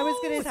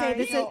going to say sorry.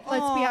 this. Let's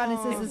be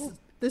honest.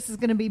 This is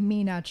going to be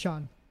me, not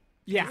Sean.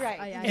 Yeah. Right.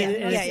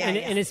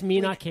 And it's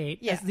me, not Kate.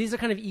 Yeah. These are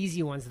kind of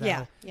easy ones, though.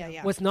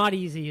 Yeah. What's not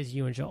easy is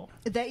you and Joel.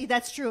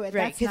 That's true.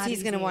 Right, because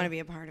he's going to want to be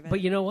a part of it.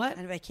 But you know what?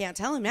 And if I can't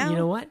tell him now. You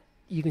know what?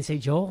 You can say,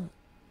 Joel,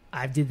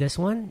 I did this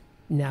one.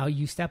 Now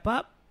you step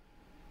up.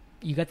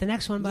 You got the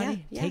next one,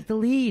 buddy. Yeah. Take the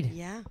lead.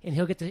 Yeah. And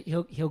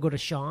he'll go to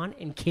Sean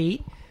and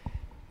Kate.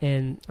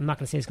 And I'm not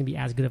going to say it's going to be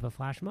as good of a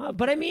flash mob,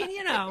 but I mean,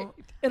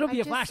 it'll be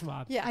a flash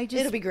mob. Yeah,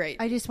 it'll be great.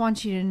 I just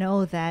want you to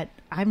know that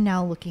I'm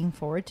now looking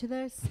forward to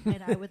this,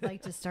 and I would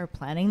like to start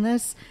planning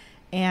this,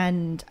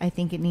 and I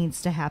think it needs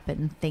to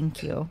happen.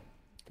 Thank you.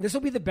 This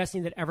will be the best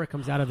thing that ever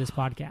comes out of this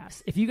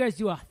podcast. If you guys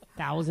do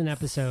 1,000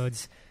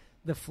 episodes,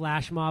 the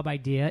flash mob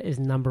idea is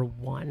number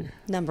one.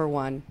 Number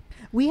one.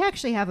 We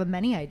actually have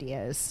many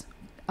ideas.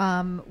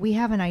 We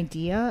have an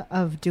idea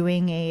of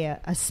doing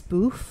a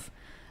spoof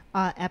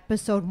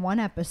one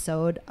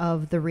episode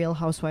of The Real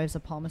Housewives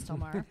of Palmas Del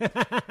Mar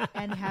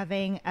and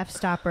having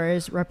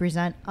F-stoppers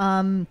represent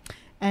and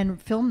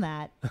film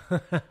that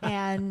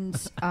and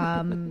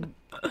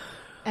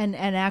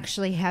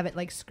actually have it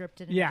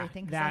scripted and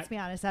everything. 'Cause let's be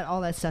honest,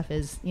 all that stuff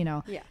is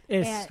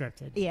It's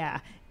scripted. Yeah,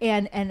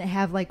 and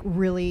have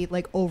really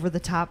over the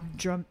top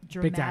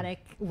dramatic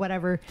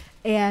whatever,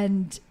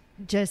 and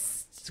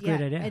just it's a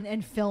great idea.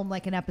 And film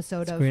an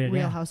episode of idea.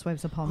 Real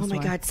Housewives of Palmas. Oh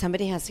my God,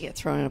 somebody has to get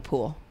thrown in a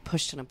pool,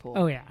 pushed in a pool.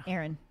 Oh yeah,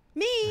 Aaron.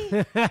 Me.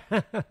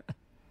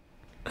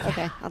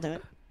 Okay, I'll do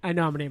it. I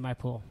nominate my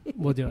pool.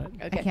 We'll do it.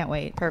 Okay. I can't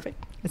wait.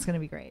 Perfect. It's going to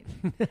be great.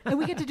 And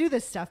we get to do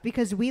this stuff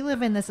because we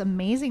live in this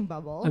amazing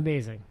bubble.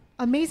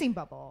 Amazing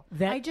bubble.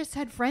 I just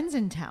had friends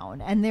in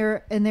town and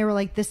they were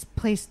like, this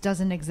place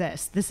doesn't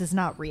exist. This is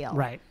not real.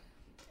 Right.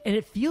 And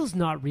it feels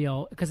not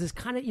real because it's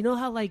kind of,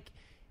 how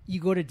you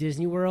go to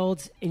Disney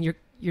World and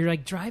you're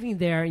driving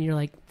there and you're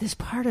like, this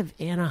part of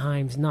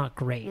Anaheim's not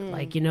great.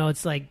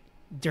 It's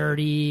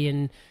dirty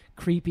and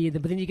creepy.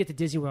 But then you get to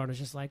Disney World and it's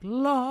just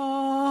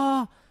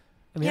la.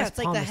 I mean, it's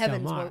like the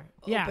heavens will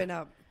open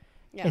up.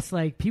 Yeah. It's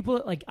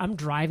people, I'm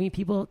driving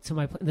people to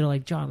my place. They're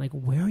like, John,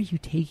 where are you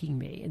taking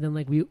me? And then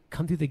we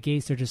come through the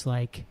gates. They're just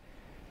like,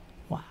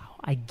 wow,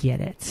 I get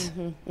it.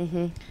 Mm-hmm,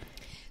 mm-hmm.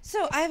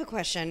 So I have a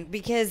question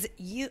because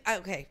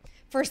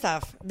first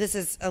off, this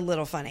is a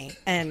little funny.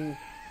 And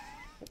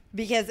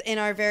because in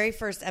our very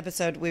first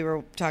episode, we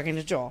were talking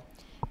to Joel.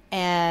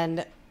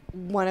 And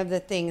one of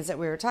the things that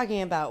we were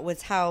talking about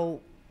was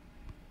how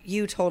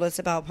you told us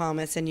about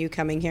Palmas and you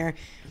coming here.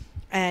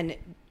 And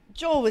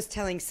Joel was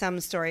telling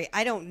some story.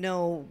 I don't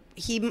know.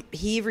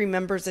 He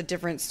remembers a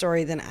different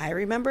story than I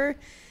remember,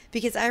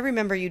 because I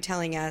remember you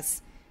telling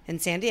us in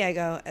San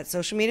Diego at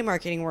Social Media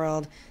Marketing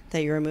World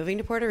that you were moving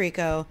to Puerto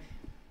Rico.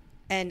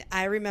 And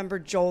I remember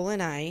Joel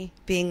and I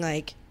being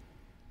like,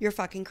 you're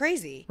fucking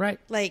crazy. Right.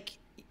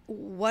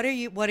 What are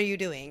you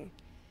doing?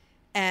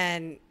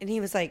 And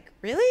he was like,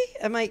 really?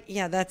 I'm like,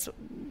 yeah,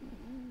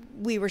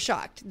 we were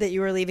shocked that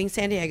you were leaving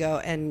San Diego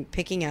and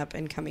picking up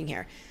and coming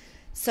here.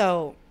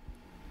 So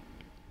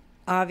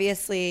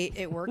obviously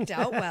it worked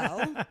out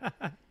well.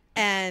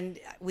 And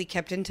we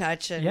kept in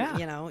touch,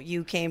 and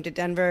you came to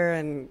Denver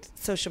and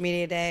social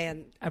media day,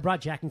 and I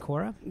brought Jack and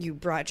Cora. You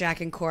brought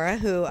Jack and Cora,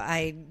 who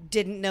I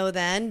didn't know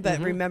then, but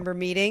remember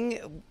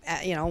meeting,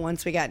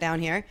 once we got down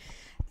here.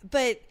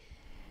 But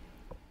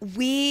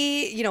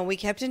we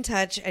kept in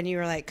touch, and you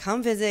were like,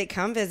 come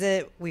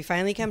visit. We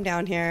finally come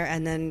down here,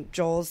 and then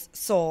Joel's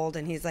sold,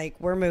 and he's like,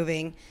 we're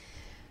moving.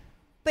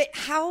 But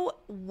how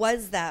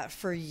was that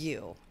for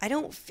you? I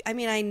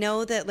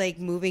know that like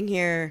moving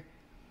here,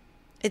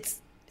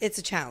 it's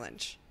a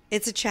challenge.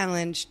 It's a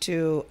challenge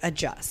to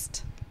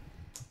adjust.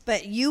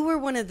 But you were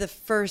one of the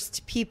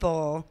first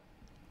people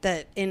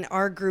that in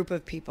our group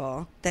of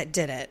people that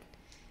did it.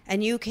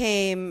 And you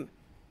came,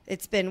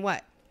 it's been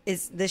what?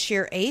 Is this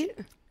year 8?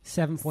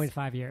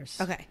 7.5 years.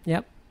 Okay.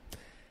 Yep.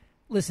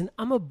 Listen,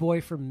 I'm a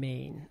boy from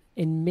Maine.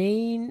 And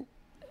Maine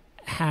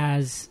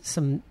has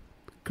some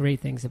great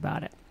things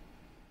about it.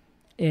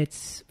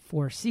 It's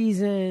 4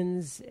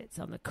 seasons. It's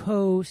on the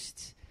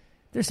coast.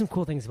 There's some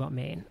cool things about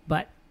Maine.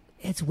 But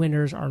its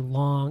winters are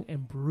long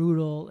and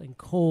brutal and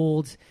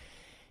cold.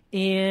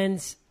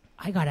 And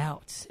I got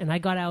out. And I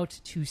got out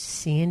to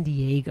San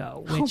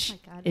Diego, which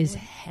is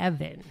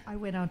heaven. I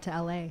went out to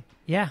L.A.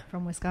 Yeah.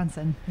 From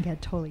Wisconsin. I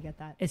totally get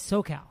that. It's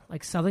SoCal.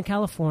 Like Southern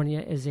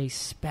California is a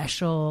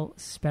special,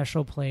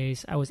 special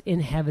place. I was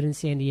in heaven in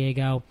San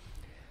Diego.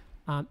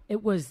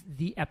 It was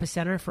the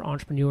epicenter for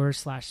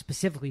entrepreneurs /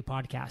 specifically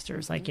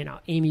podcasters. Like,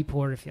 Amy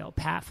Porterfield,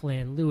 Pat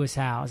Flynn, Lewis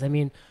Howes. I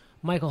mean,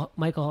 Michael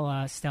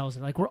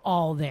Stelzner, like we're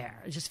all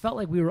there. It just felt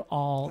like we were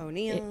all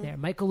there.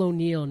 Michael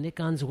O'Neill, Nick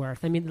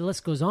Unsworth. I mean, the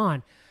list goes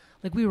on.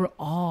 Like we were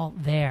all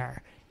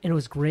there, and it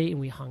was great. And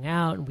we hung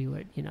out, and we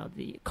would,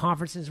 the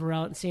conferences were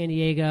out in San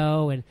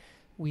Diego, and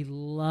we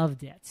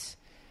loved it.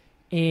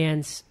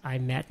 And I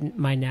met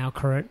my now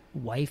current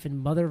wife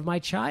and mother of my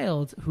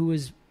child, who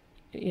was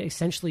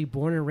essentially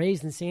born and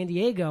raised in San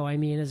Diego. I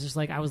mean, it's just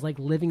like I was like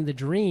living the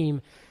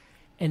dream.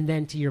 And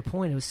then to your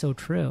point, it was so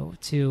true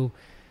to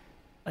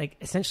like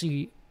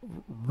essentially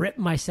rip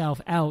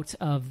myself out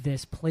of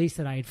this place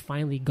that I had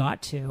finally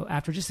got to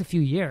after just a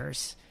few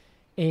years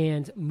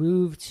and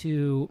move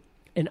to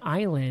an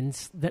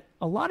island that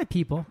a lot of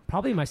people,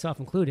 probably myself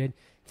included,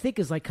 think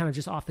is like kind of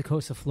just off the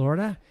coast of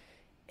Florida.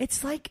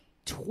 It's like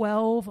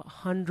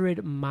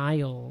 1,200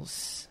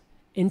 miles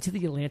into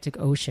the Atlantic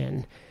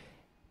Ocean.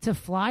 To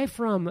fly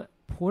from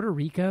Puerto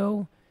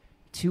Rico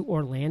to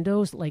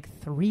Orlando's like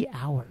 3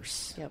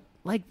 hours. Yep.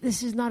 Like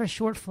this is not a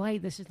short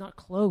flight. This is not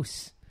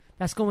close.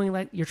 That's going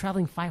like you're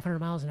traveling 500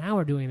 miles an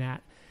hour doing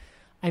that.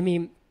 I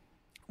mean,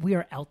 we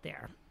are out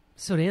there.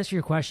 So to answer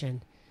your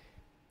question,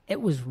 it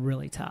was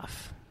really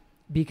tough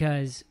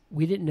because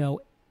we didn't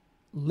know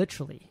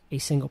literally a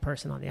single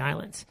person on the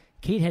islands.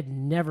 Kate had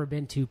never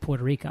been to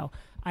Puerto Rico.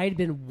 I had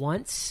been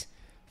once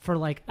for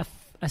like a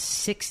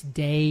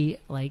 6-day,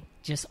 like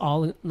just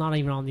all, not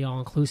even on the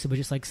all-inclusive, but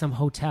just like some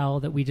hotel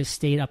that we just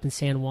stayed up in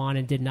San Juan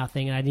and did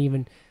nothing. And I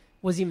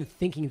wasn't even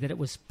thinking that it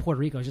was Puerto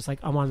Rico. It was just like,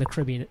 I'm in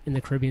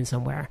the Caribbean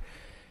somewhere.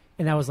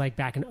 And that was like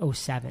back in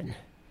 2007.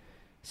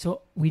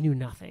 So we knew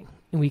nothing.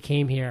 And we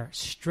came here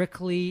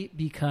strictly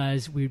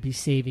because we would be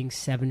saving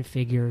 7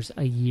 figures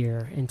a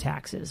year in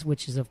taxes,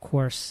 which is, of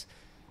course,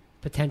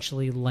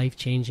 potentially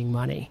life-changing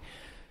money.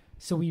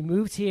 So we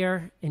moved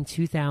here in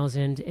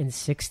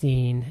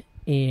 2016,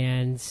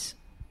 and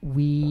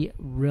we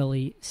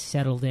really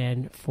settled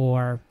in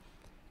for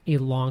a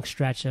long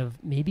stretch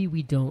of maybe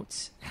we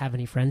don't have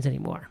any friends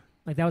anymore.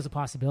 Like that was a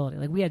possibility.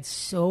 Like we had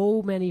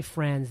so many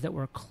friends that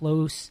were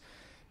close,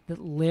 that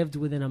lived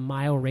within a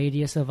mile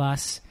radius of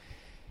us.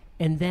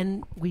 And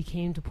then we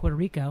came to Puerto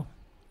Rico,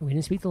 and we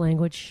didn't speak the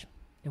language,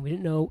 and we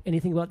didn't know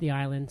anything about the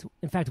island.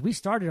 In fact, we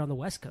started on the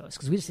West Coast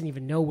because we just didn't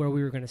even know where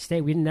we were going to stay.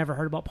 We never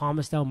heard about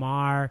Palmas del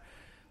Mar.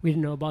 We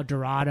didn't know about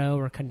Dorado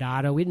or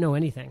Condado. We didn't know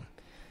anything.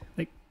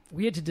 Like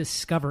we had to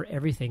discover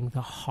everything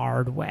the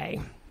hard way.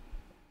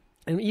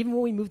 And even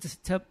when we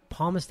moved to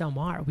Palmas del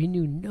Mar, we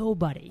knew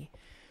nobody.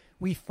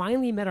 We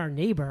finally met our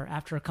neighbor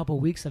after a couple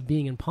of weeks of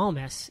being in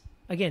Palmas,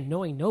 again,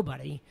 knowing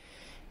nobody,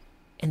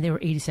 and they were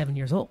 87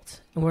 years old.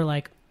 And we're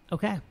like,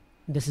 okay,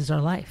 this is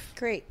our life.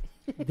 Great.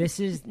 This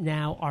is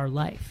now our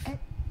life.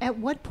 At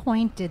what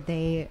point did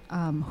they,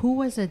 who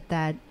was it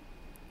that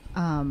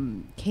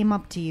came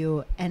up to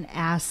you and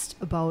asked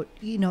about,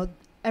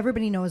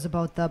 everybody knows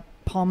about the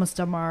Palmas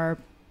del Mar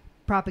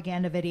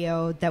propaganda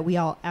video that we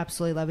all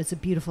absolutely love. It's a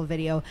beautiful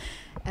video.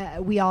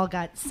 We all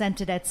got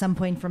sent it at some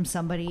point from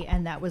somebody,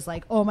 and that was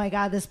like, oh my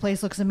God, this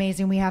place looks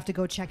amazing. We have to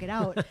go check it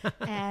out.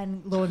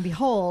 And lo and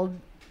behold,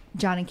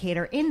 John and Kate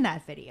are in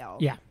that video.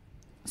 Yeah.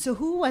 So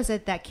who was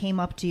it that came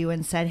up to you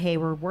and said, hey,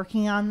 we're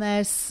working on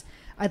this.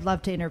 I'd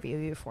love to interview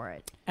you for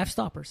it.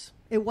 F-Stoppers.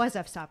 It was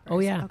F-Stoppers. Oh,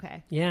 yeah.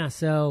 Okay. Yeah,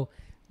 so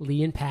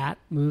Lee and Pat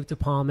moved to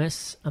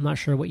Palmas. I'm not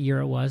sure what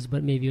year it was,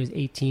 but maybe it was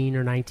 18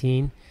 or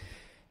 19.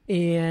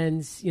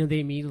 And, they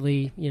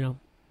immediately,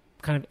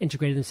 kind of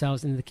integrated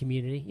themselves into the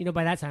community.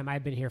 By that time,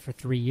 I'd been here for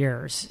 3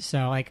 years.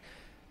 So,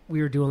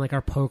 we were doing like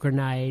our poker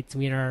nights.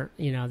 We had our,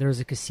 there was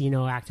a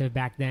casino active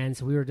back then.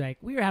 So we were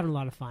having a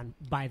lot of fun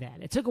by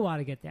then. It took a while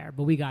to get there,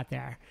 but we got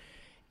there.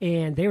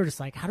 And they were just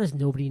like, how does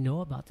nobody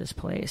know about this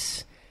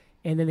place?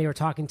 And then they were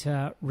talking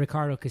to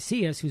Ricardo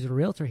Casillas, who's a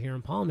realtor here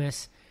in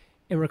Palmas.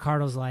 And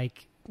Ricardo's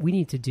like, we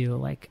need to do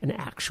like an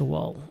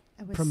actual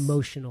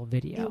promotional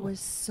video. It was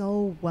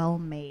so well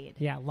made.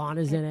 Yeah,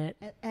 Lana's in it.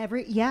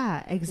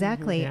 Yeah,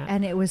 exactly. Mm-hmm, yeah.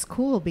 And it was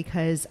cool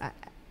because,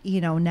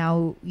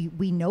 now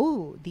we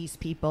know these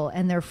people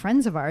and they're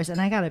friends of ours. And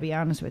I got to be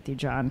honest with you,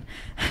 John.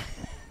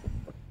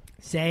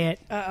 Say it.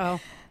 Uh-oh.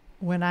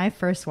 When I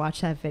first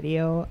watched that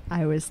video,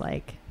 I was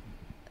like,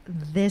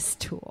 this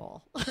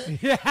tool.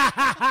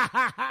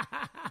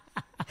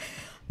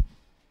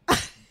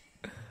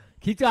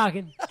 Keep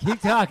talking.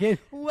 Keep talking.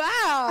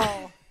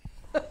 Wow.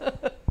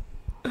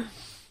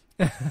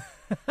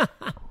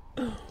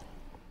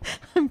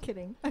 I'm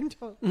kidding. I'm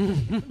totally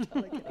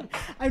kidding.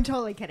 I'm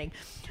totally kidding.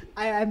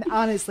 I'm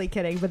honestly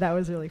kidding, but that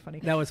was really funny.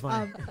 That was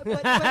funny.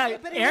 But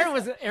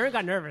Aaron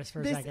got nervous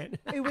for a second.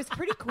 It was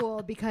pretty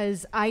cool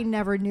because I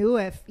never knew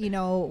if,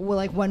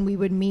 when we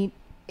would meet,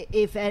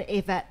 if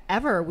that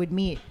ever would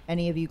meet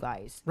any of you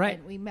guys. Right.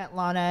 And we met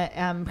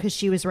Lana because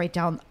she was right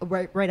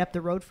up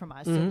the road from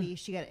us. Mm-hmm. So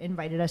she got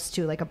invited us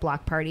to like a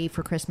block party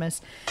for Christmas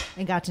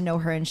and got to know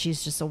her. And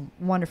she's just a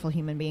wonderful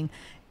human being.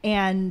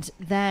 And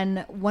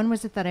then when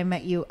was it that I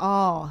met you?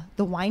 Oh,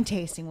 the wine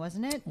tasting,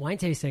 wasn't it? Wine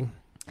tasting.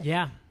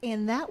 Yeah.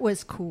 And that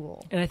was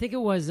cool. And I think it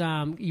was,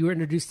 you were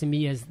introduced to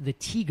me as the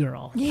tea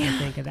girl, I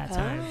think, at that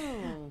time.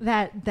 Oh.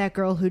 That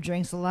girl who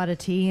drinks a lot of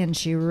tea and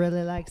she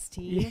really likes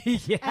tea.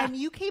 Yeah. And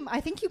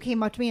I think you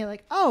came up to me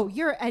like, oh,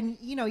 you're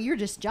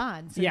just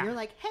John. So yeah. You're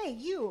like, hey,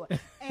 you.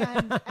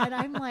 And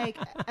I'm like,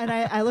 and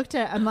I looked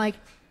at it, I'm like,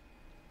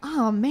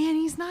 oh man,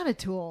 he's not a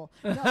tool.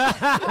 No.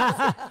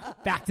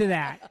 Back to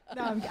that.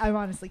 No, I'm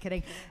honestly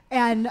kidding.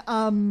 And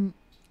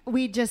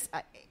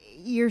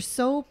you're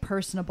so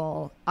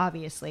personable,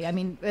 obviously. I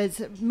mean,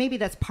 maybe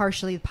that's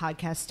partially the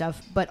podcast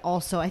stuff, but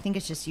also I think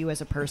it's just you as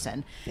a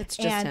person. It's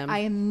just him. I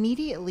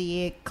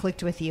immediately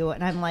clicked with you,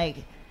 and I'm like,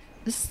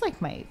 this is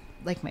like my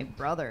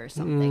brother or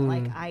something.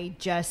 Like, I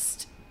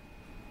just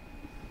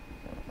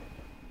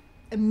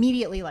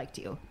immediately liked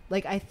you.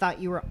 Like, I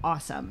thought you were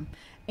awesome,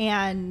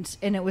 and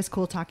it was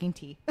cool talking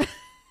tea.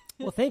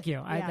 Well, thank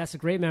you. Yeah. That's a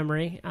great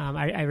memory.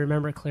 I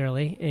remember it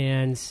clearly,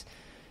 and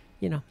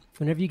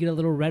whenever you get a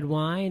little red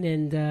wine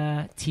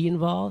and tea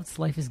involved,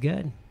 life is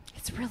good.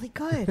 It's really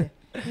good.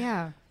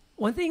 Yeah.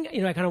 One thing,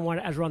 I kind of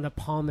want, as we're on the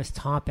Palmas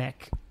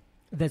topic,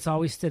 that's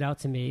always stood out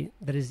to me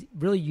that is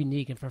really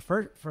unique, and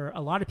for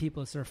a lot of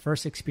people, it's their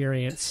first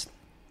experience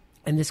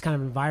in this kind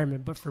of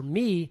environment. But for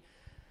me,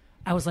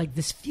 I was like,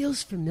 this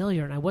feels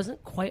familiar, and I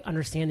wasn't quite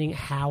understanding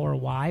how or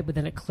why, but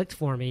then it clicked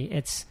for me.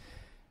 It's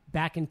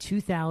back in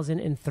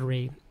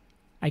 2003,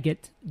 I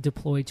get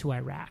deployed to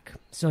Iraq.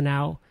 So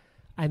now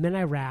I'm in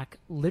Iraq,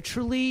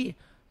 literally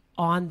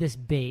on this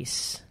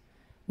base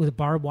with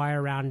barbed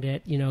wire around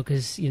it,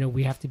 because,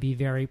 we have to be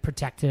very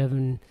protective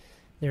and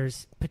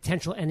there's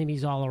potential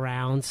enemies all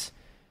around.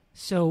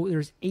 So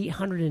there's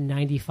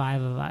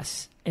 895 of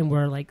us, and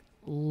we're like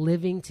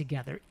living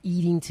together,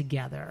 eating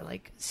together,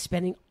 like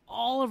spending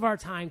all of our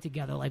time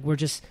together. Like, we're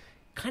just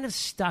kind of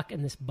stuck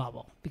in this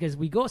bubble because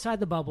we go outside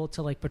the bubble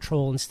to like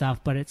patrol and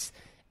stuff, but it's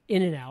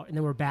in and out, and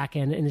then we're back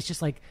in, and it's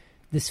just like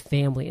this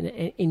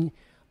family. And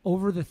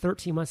over the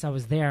 13 months I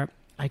was there,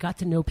 I got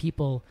to know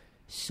people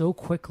so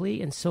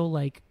quickly and so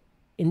like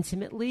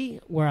intimately,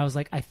 where I was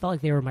like, I felt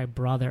like they were my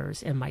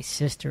brothers and my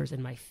sisters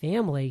and my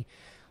family.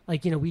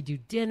 Like, we do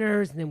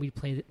dinners, and then we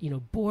play,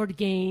 board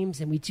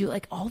games, and we do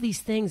like all these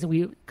things. And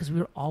because we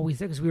were always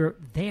there, because we were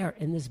there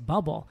in this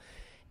bubble.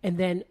 And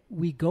then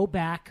we go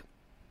back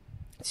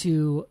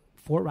to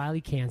Fort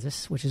Riley,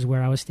 Kansas, which is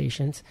where I was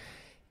stationed.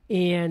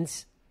 And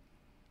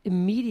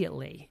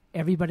immediately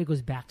everybody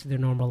goes back to their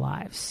normal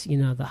lives.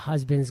 The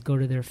husbands go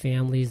to their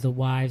families, the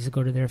wives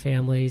go to their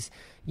families,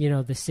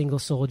 the single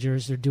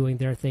soldiers are doing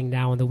their thing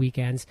now on the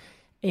weekends.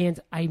 And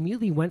I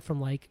immediately went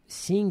from like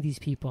seeing these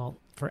people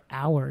for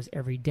hours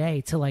every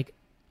day to like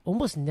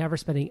almost never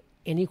spending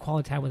any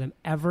quality time with them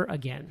ever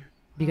again,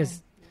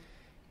 because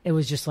it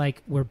was just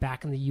like, we're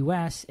back in the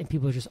US and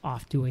people are just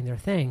off doing their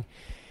thing.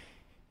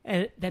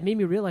 And that made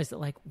me realize that,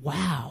 like,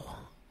 wow,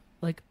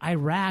 like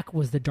Iraq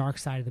was the dark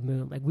side of the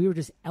moon. Like, we were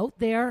just out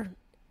there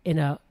in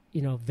a,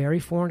 very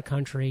foreign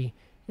country,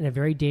 in a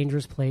very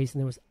dangerous place.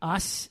 And there was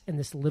us in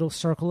this little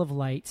circle of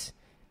light,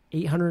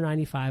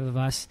 895 of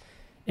us.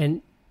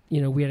 And,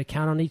 we had to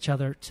count on each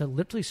other to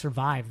literally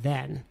survive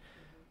then.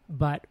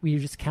 But we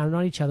just counted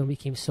on each other and we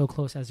came so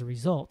close as a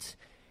result.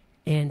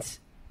 And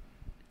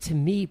to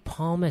me,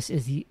 Palmas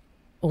is the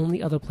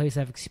only other place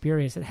I've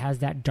experienced that has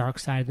that dark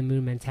side of the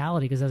moon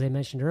mentality. Because as I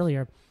mentioned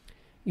earlier,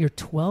 you're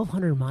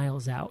 1,200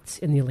 miles out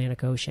in the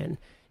Atlantic Ocean.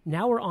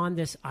 Now we're on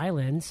this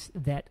island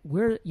that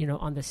we're,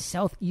 on the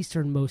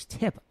southeasternmost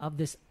tip of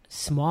this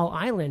small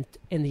island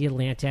in the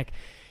Atlantic.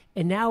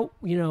 And now,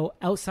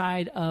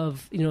 outside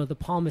of, the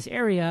Palmas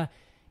area,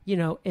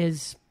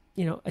 is,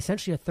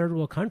 essentially a third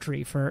world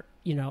country for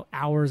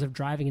hours of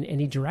driving in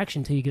any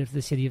direction until you get to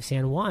the city of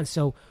San Juan.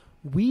 So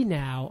we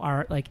now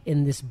are like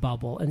in this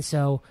bubble. And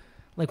so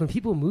like when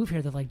people move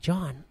here, they're like,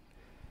 John,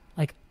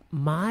 like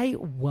my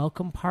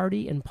welcome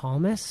party in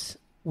Palmas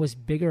was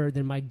bigger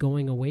than my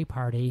going away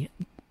party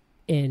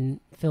in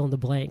fill in the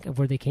blank of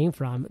where they came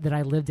from that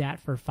I lived at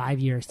for 5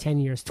 years, 10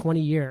 years, 20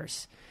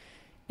 years.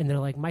 And they're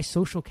like, my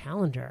social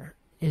calendar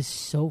is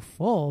so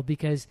full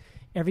because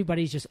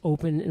everybody's just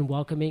open and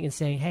welcoming and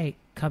saying, hey,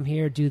 come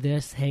here, do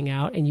this, hang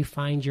out. And you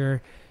find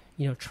your,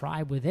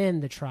 tribe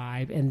within the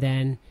tribe. And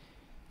then,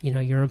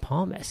 you're in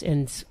Palmas,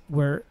 and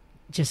we're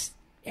just,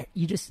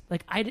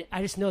 I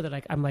just know that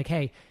like, I'm like,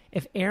 hey,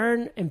 if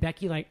Aaron and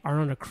Becky like are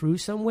on a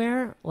cruise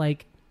somewhere,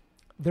 like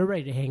they're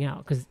ready to hang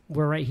out because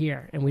we're right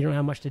here and we don't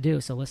have much to do.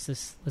 So let's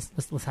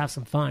have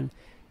some fun.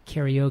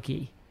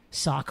 Karaoke,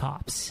 sock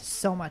hops.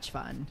 So much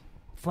fun.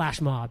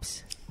 Flash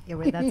mobs. Yeah,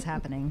 that's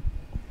happening.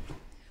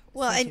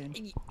 Well,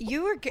 and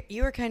you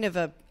were kind of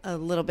a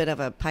little bit of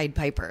a Pied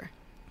Piper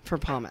for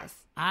Palmas.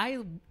 I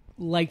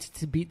liked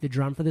to beat the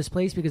drum for this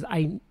place because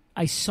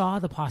I saw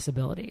the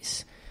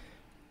possibilities.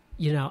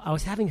 I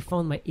was having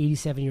fun with my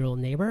 87-year-old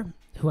neighbor,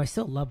 who I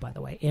still love, by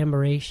the way, Anne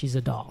Marie. She's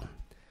a doll.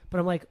 But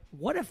I'm like,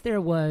 what if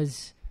there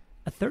was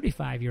a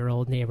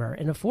 35-year-old neighbor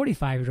and a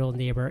 45-year-old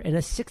neighbor and a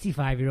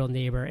 65-year-old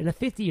neighbor and a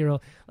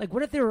 50-year-old? Like,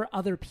 what if there were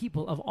other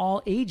people of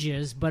all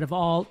ages, but of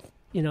all,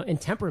 in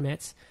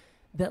temperaments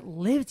that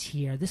lived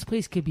here? This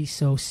place could be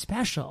so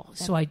special.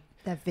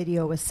 That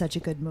video was such a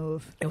good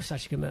move. It was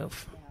such a good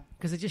move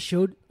because it just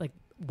showed like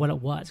what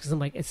it was. Because I'm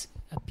like, it's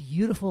a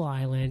beautiful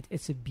island.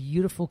 It's a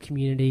beautiful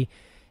community.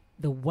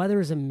 The weather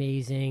is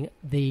amazing.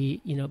 The,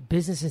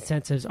 business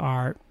incentives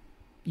are,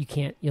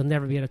 you'll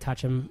never be able to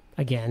touch them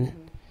again.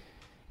 Mm-hmm.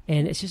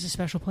 And it's just a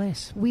special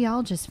place. We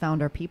all just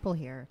found our people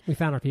here. We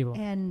found our people.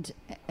 And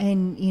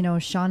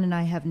Sean and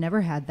I have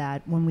never had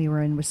that when we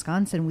were in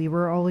Wisconsin. We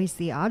were always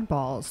the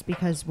oddballs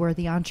because we're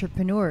the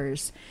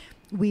entrepreneurs.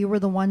 We were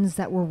the ones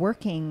that were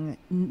working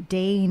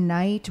day,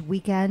 night,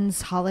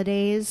 weekends,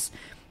 holidays.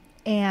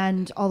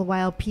 And all the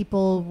while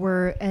people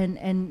were,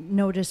 and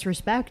no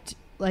disrespect,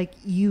 like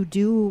you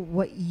do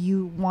what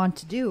you want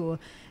to do.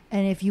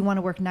 And if you want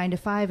to work 9 to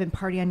 5 and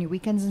party on your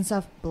weekends and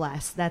stuff,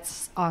 bless.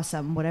 That's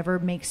awesome. Whatever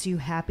makes you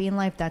happy in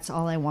life, that's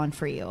all I want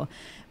for you.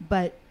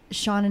 But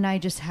Sean and I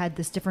just had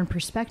this different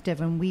perspective,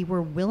 and we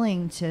were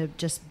willing to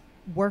just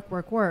work.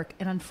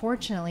 And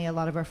unfortunately, a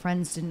lot of our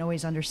friends didn't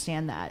always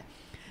understand that.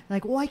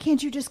 Like, why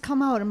can't you just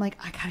come out? I'm like,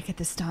 I got to get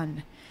this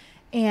done.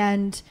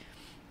 And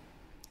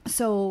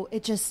so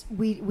it just,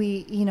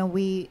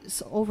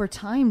 so over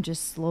time,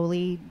 just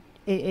slowly,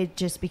 it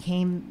just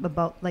became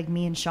about like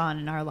me and Sean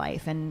in our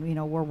life, and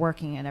we're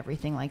working and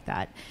everything like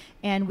that.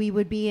 And we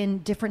would be in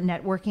different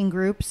networking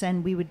groups,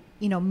 and we would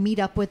meet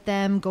up with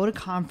them, go to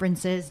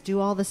conferences, do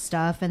all the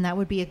stuff, and that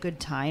would be a good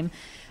time.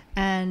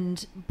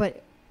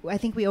 But I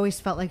think we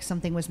always felt like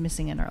something was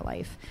missing in our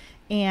life.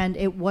 And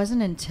it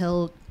wasn't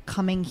until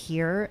coming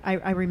here,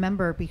 I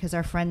remember, because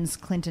our friends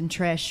Clint and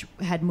Trish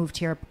had moved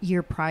here a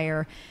year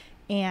prior.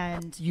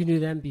 And you knew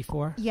them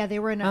before? Yeah, they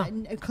were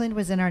Clint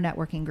was in our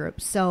networking group.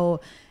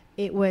 So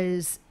it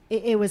was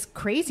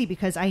crazy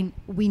because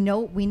we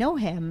know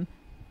him,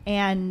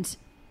 and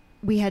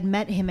we had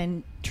met him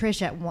and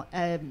Trish at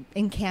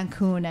in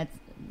Cancun at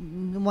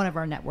one of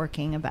our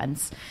networking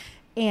events,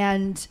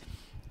 and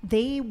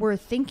they were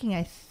thinking,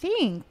 I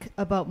think,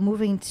 about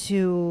moving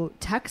to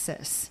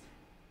Texas,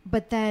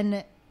 but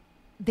then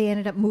they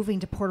ended up moving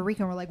to Puerto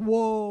Rico, and we're like,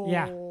 whoa,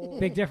 yeah,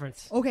 big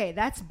difference. Okay,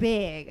 that's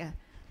big.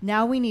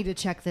 Now we need to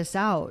check this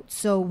out.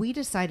 So we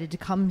decided to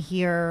come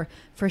here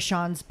for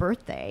Sean's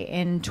birthday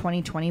in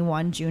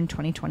 2021, June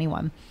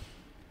 2021.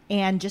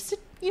 And just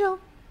to,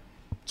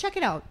 check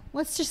it out.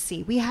 Let's just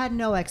see. We had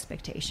no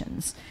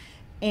expectations.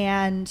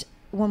 And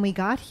when we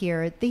got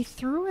here, they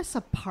threw us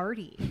a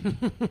party.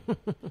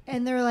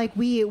 And they're like,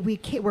 we're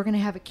going to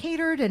have it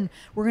catered, and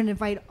we're going to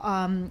invite,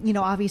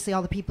 obviously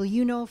all the people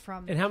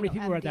from. And how many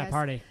people were at that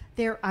party?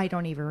 I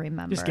don't even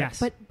remember. Just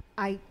guess. But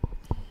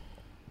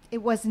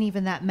it wasn't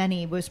even that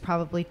many. It was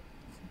probably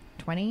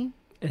 20.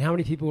 And how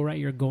many people were at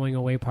your going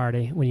away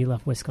party when you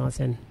left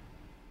Wisconsin?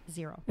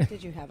 0.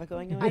 Did you have a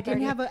going away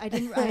party? I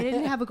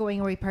didn't have a going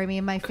away party.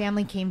 And my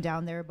family came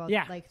down there about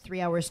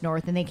 3 hours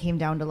north, and they came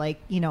down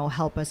to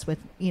help us with,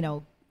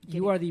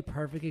 You are the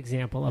perfect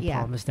example of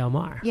Palmas Del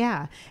Mar.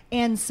 Yeah.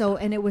 And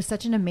it was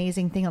such an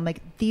amazing thing. I'm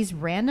like, these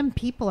random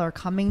people are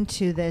coming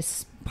to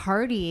this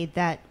party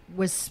that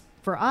was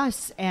for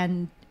us,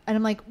 and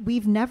I'm like,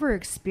 we've never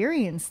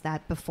experienced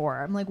that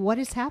before. I'm like, what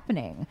is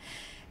happening?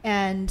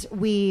 And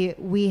we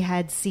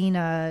had seen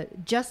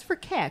just for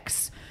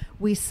kicks,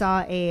 we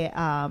saw a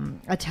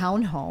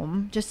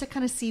townhome just to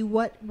kind of see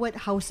what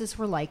houses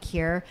were like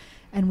here,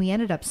 and we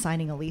ended up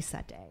signing a lease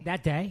that day.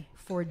 That day?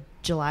 For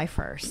July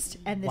 1st,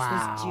 and this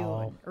was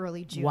June,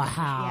 early June.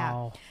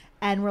 Wow. Yeah.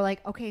 And we're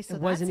like, okay, so it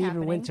wasn't that's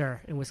even happening.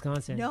 Winter in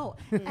Wisconsin. No,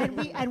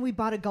 and we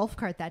bought a golf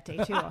cart that day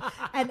too.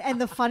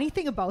 And the funny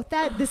thing about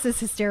that, this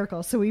is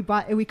hysterical. So we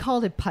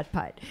called it putt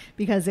putt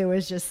because it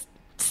was just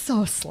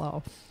so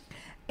slow.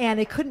 and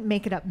it couldn't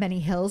make it up many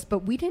hills, but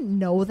we didn't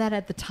know that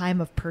at the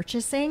time of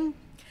purchasing.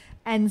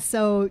 And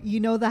so,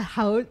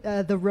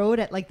 the road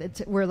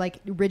at where like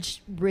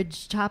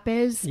ridge top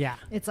is. Yeah,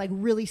 it's like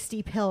really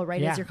steep hill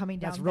as you're coming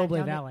down. That's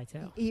Roble Valley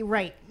too.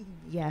 Right.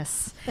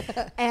 Yes.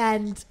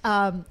 And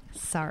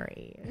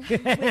sorry,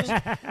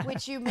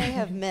 which you may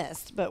have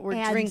missed, but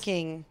we're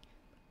drinking.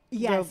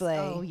 Yes.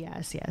 Roble. Oh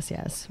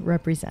yes.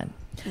 Represent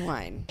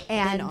wine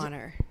and in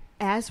honor.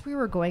 As we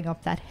were going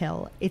up that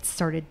hill, it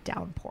started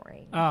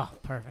downpouring. Oh,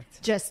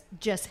 perfect.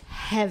 Just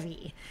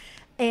heavy.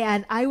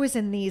 And I was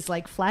in these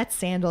like flat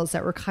sandals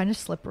that were kind of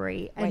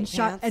slippery,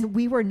 and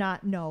we were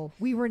not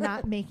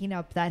making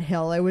up that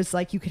hill. It was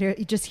like you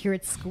just hear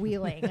it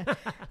squealing, and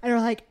we're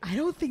like, I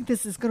don't think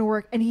this is going to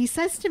work. And he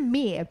says to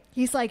me,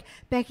 he's like,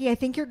 Becky, I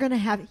think you're going to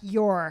have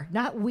you're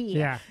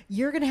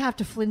going to have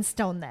to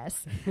Flintstone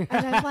this. And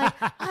I'm like,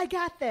 I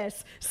got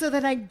this. So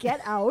then I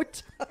get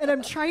out and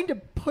I'm trying to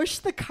push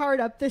the cart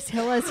up this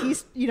hill as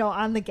he's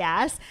on the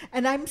gas,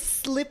 and I'm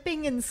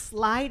slipping and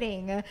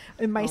sliding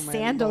in my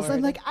sandals. Lord.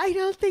 I'm like, I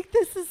don't think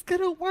this is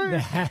gonna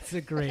work. That's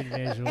a great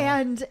visual.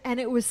 And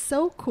it was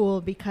so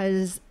cool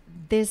because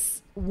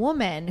this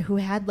woman who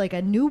had like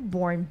a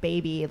newborn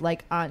baby,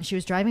 she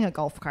was driving a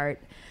golf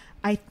cart.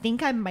 I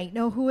think I might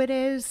know who it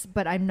is,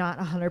 but I'm not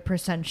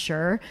 100%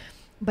 sure.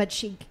 But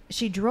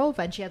she drove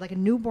and she had like a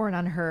newborn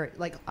on her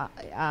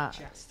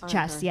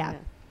chest. Yeah.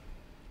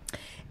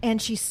 And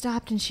she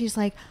stopped and she's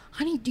like,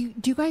 honey, do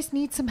you guys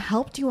need some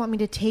help? Do you want me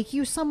to take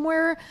you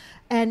somewhere?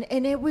 And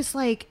it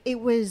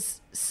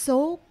was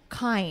so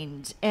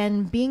kind.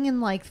 And being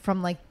in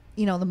from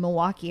the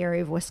Milwaukee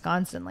area of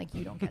Wisconsin,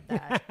 you don't get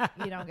that.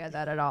 You don't get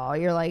that at all.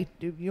 You're like,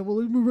 dude, let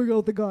me bring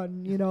out the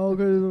gun, because we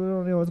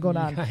don't know what's going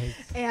on. Nice.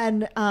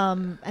 And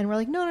we're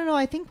like, no,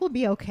 I think we'll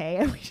be okay.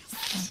 And we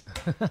just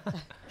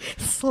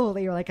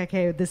slowly we're like,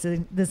 okay, this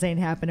ain't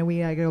happening. We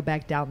gotta go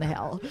back down the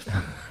hill.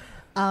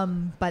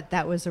 But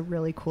that was a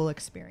really cool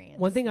experience.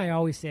 One thing I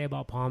always say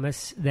about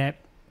Palmas that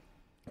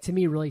to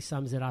me really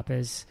sums it up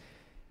is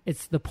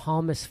it's the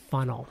Palmas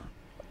funnel.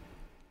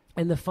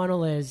 And the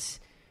funnel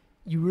is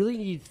you really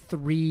need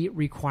 3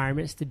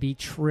 requirements to be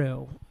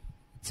true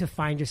to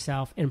find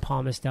yourself in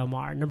Palmas Del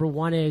Mar. Number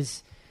 1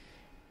 is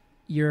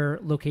you're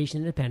location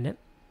independent.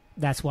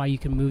 That's why you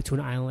can move to an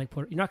island like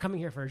Puerto. You're not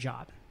coming here for a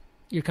job.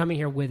 You're coming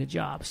here with a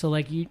job. So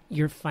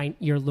you're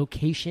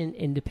location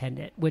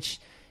independent, which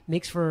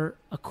makes for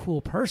a cool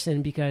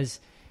person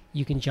because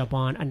you can jump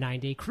on a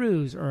 9-day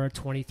cruise or a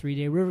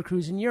 23-day river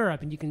cruise in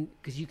Europe, and you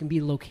can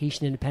be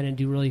location independent and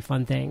do really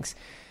fun things.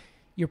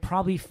 You're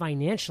probably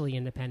financially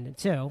independent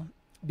too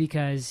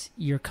because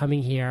you're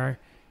coming here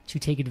to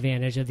take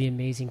advantage of the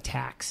amazing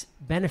tax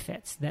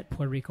benefits that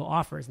Puerto Rico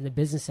offers and the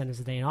business centers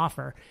that they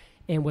offer.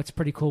 And what's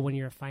pretty cool when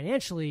you're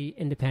financially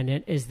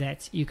independent is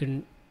that you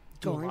can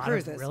do a lot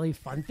of really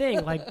fun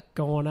thing like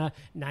go on a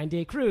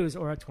 9-day cruise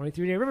or a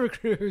 23-day river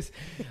cruise.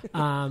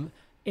 And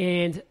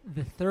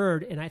the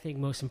third, and I think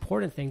most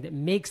important thing that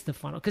makes the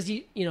funnel, because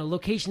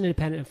location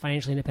independent and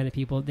financially independent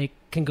people, they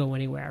can go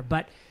anywhere.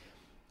 But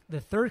the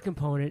third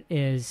component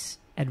is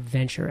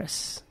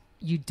adventurous.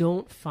 You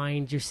don't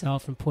find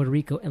yourself in Puerto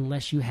Rico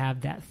unless you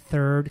have that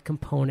third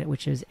component,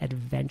 which is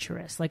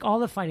adventurous. Like all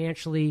the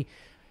financially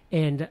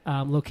and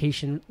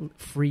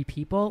location-free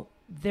people,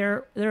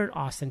 they're in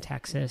Austin,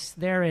 Texas.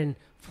 They're in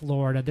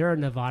Florida. They're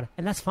in Nevada.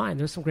 And that's fine.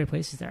 There's some great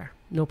places there.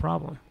 No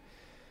problem.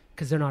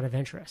 Because they're not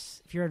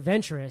adventurous. If you're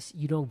adventurous,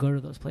 you don't go to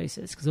those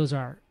places because those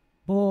are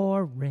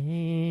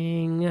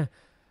boring.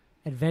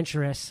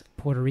 Adventurous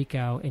Puerto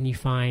Rico, and you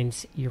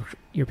find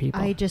your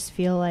people. I just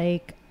feel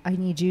like I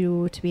need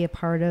you to be a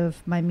part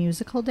of my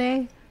musical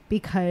day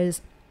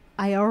because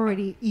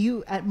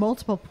you at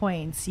multiple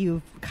points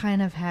you've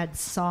kind of had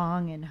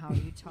song in how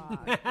you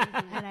talk.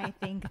 And I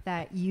think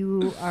that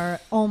you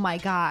are, oh my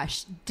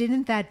gosh,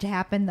 didn't that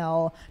happen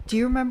though? Do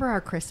you remember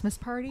our Christmas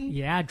party?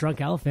 Yeah, Drunk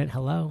Elephant.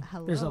 Hello.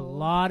 There's a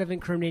lot of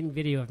incriminating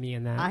video of me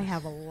in that. I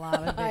have a lot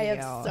of video. I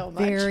have so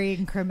much. Very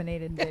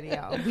incriminating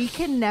video. We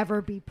can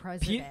never be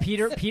president.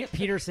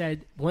 Peter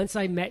said, once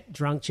I met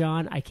Drunk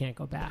John, I can't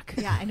go back.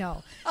 Yeah, I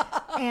know.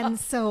 And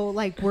so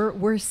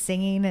we're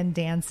singing and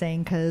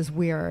dancing because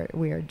we are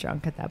drunk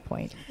at that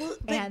point.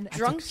 And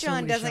Drunk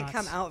John doesn't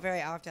come out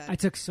very often. I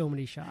took so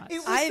many shots. It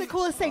was the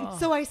coolest thing.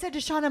 So I said to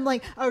Sean,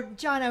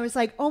 John, I was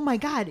like, oh my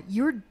God,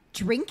 you're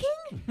drinking?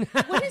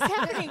 What is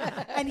happening?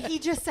 And he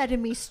just said to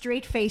me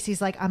straight face,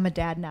 he's like, I'm a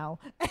dad now.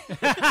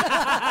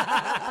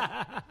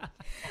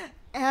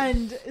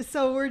 And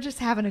so we're just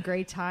having a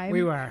great time.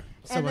 We were.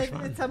 So much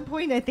fun. At some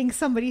point, I think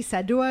somebody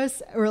said to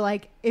us, or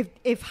like,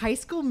 if High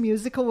School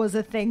Musical was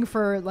a thing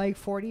for like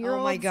 40-year-olds.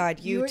 Oh my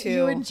God, you two.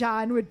 You and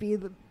John would be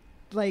the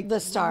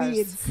stars.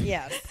 Leads.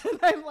 Yes.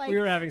 I'm like, we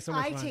were having so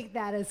much fun. I take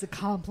that as a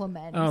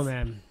compliment. Oh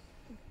man.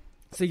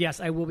 So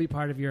yes, I will be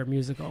part of your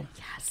musical.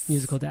 Yes.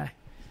 Musical day.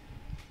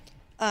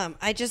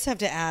 I just have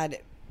to add,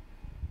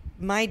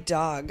 my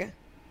dog,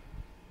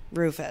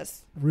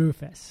 Rufus,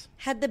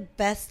 had the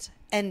best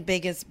and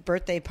biggest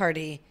birthday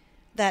party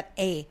that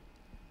a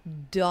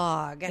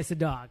dog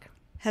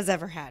has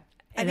ever had.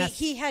 I mean,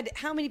 he had,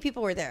 how many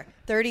people were there?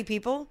 30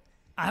 people?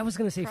 I was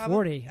going to say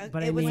 40,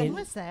 but when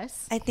was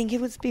this? I think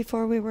it was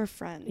before we were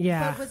friends.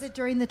 Yeah. But was it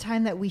during the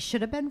time that we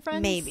should have been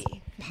friends? Maybe.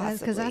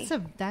 Possibly. Because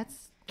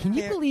that's. Can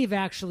you believe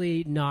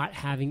actually not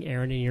having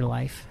Aaron in your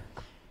life?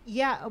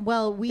 Yeah,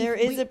 well, there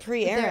is a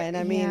pre-Aaron.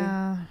 I mean,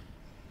 yeah.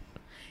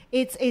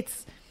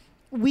 It's.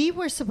 We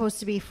were supposed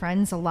to be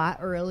friends a lot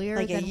earlier,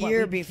 like than a year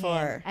what we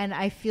before, became, and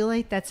I feel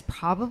like that's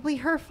probably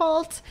her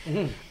fault.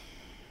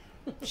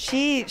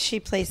 She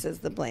places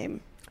the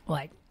blame.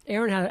 Like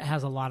Aaron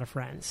has a lot of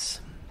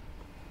friends.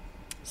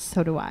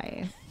 So do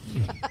I.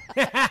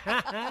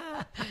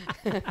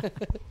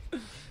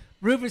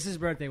 Rufus's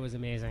birthday was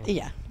amazing.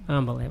 Yeah,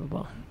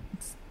 unbelievable.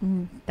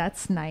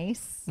 That's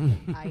nice.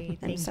 I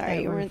think sorry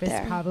that you weren't Rufus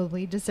there.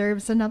 probably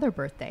deserves another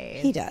birthday.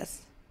 He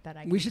does.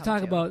 We should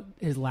talk about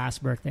his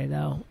last birthday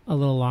though a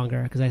little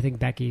longer because I think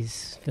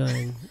Becky's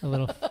feeling a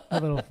little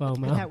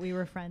FOMO. That we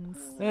were friends.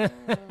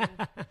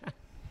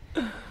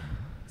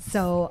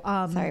 So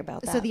sorry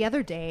about that. So the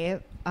other day,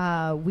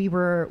 we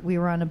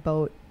were on a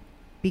boat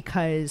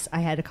because I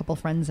had a couple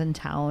friends in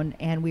town,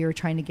 and we were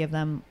trying to give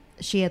them.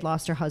 She had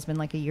lost her husband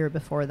like a year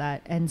before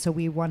that, and so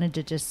we wanted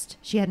to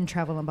she hadn't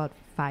traveled in about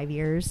 5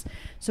 years,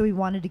 so we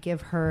wanted to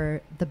give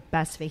her the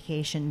best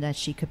vacation that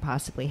she could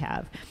possibly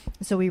have.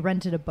 So we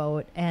rented a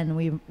boat, and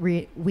we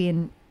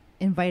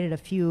invited a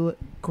few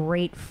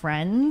great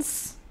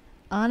friends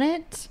on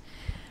it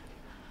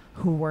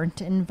who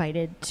weren't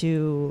invited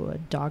to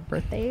dog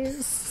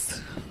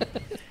birthdays.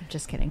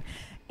 Just kidding.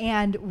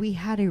 And we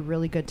had a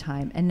really good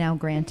time. And now,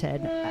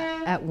 granted,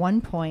 at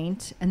one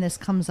point, and this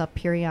comes up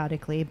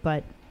periodically,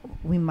 but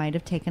we might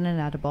have taken an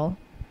edible.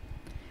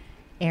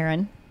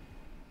 Aaron.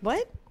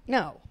 What?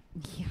 No.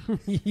 Yeah.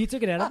 You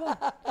took an edible?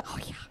 Oh,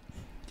 yeah.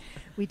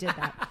 We did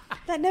that.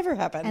 That never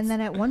happens. And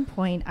then at one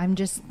point, I'm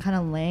just kind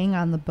of laying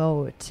on the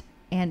boat.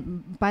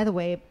 And by the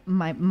way,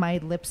 my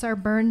lips are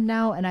burned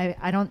now, and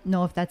I don't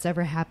know if that's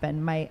ever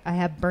happened. I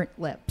have burnt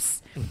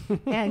lips,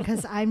 and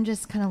because I'm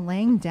just kind of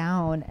laying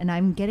down, and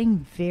I'm getting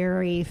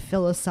very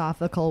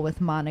philosophical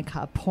with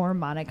Monica, poor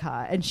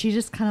Monica, and she's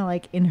just kind of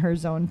like in her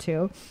zone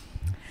too.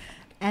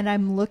 And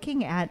I'm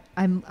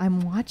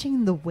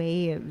watching the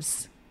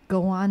waves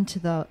go on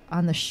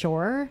the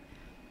shore,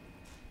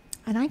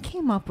 and I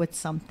came up with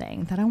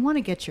something that I want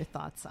to get your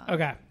thoughts on.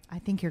 Okay, I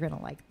think you're gonna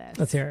like this.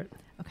 Let's hear it.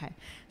 Okay.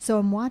 So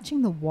I'm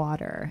watching the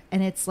water,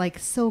 and it's like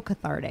so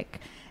cathartic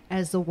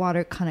as the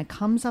water kind of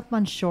comes up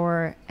on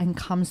shore and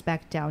comes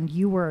back down.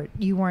 You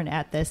weren't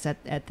at this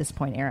at this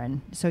point,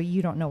 Aaron. So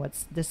you don't know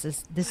what's this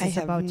is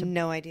about to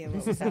no idea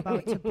what was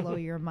about to blow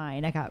your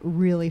mind. I got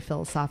really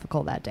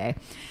philosophical that day.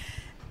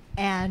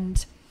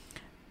 And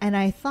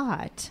I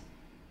thought,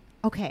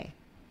 okay,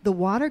 the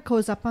water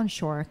goes up on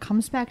shore,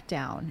 comes back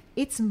down.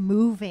 It's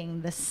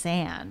moving the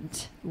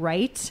sand,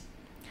 right?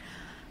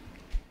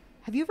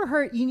 Have you ever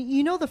heard,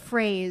 you know the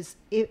phrase,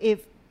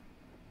 if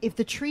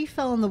the tree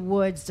fell in the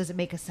woods, does it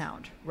make a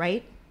sound,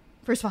 right?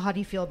 First of all, how do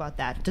you feel about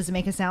that? Does it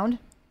make a sound?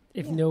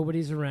 If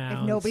nobody's around.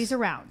 If nobody's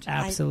around.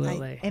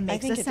 Absolutely. It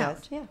makes a sound.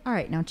 Does, yeah. All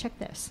right, now check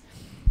this.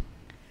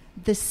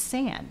 The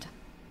sand,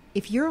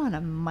 if you're on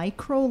a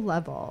micro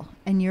level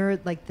and you're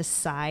like the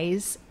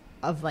size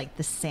of like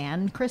the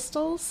sand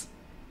crystals,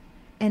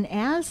 and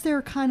as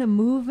they're kind of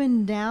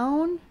moving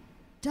down,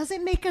 does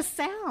it make a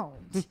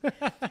sound?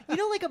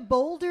 Like a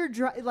boulder,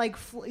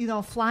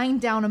 flying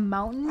down a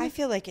mountain. I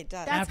feel like it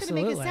does. That's going to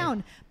make a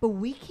sound, but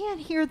we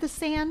can't hear the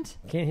sand.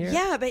 Can't hear.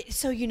 Yeah, but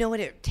so you know what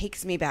it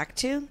takes me back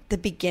to? The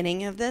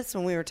beginning of this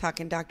when we were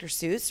talking Dr.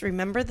 Seuss.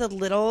 Remember the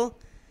little,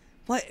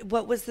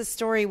 what was the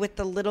story with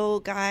the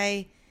little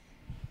guy?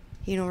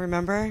 You don't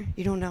remember?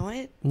 You don't know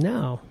it?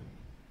 No.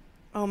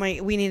 Oh my!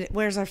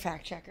 Where's our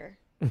fact checker?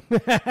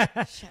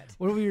 Shit.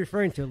 What are we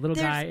referring to? A little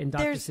guy in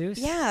Dr. Seuss?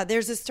 Yeah,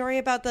 there's a story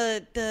about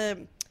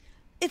the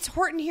it's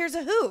Horton Hears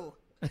a Who.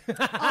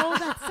 Oh,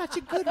 that's such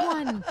a good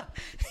one.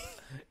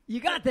 You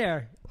got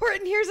there.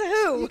 Horton Hears a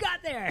Who. You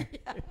got there.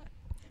 Yeah.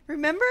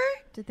 Remember?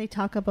 Did they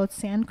talk about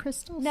sand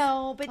crystals?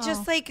 No, but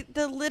just like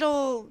the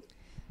little,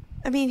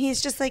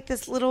 he's just like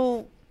this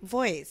little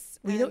voice.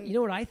 Well, you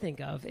know what I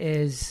think of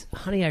is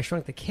Honey, I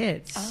Shrunk the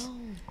Kids. Oh,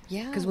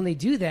 yeah. Because when they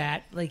do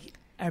that, like,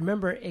 I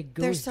remember it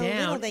goes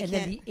down, and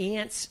then the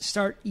ants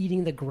start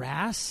eating the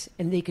grass,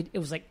 and it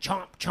was like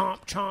chomp,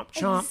 chomp, chomp,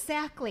 chomp.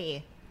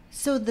 Exactly.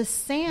 So the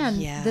sand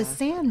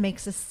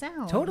makes a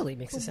sound. Totally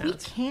makes a sound. We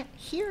can't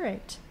hear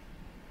it.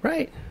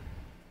 Right.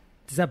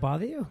 Does that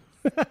bother you?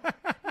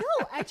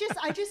 No, I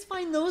just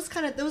find those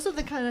are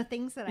the kind of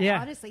things that I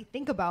honestly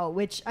think about,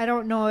 which I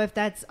don't know if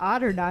that's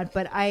odd or not,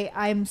 but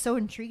I'm so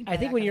intrigued by I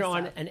think that when you're kind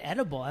on of stuff. an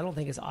edible, I don't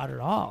think it's odd at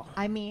all.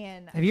 I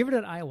mean, have you ever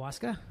done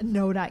ayahuasca?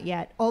 No, not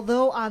yet.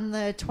 Although on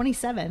the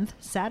 27th,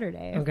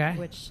 Saturday,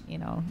 which,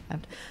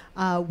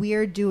 we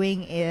are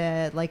doing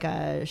a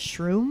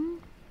shroom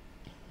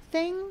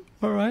thing.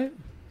 All right.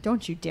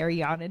 Don't you dare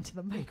yawn into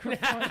the microphone.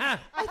 I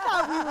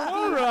thought we were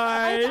all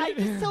right. I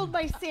just told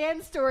my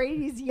sand story.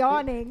 He's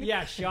yawning.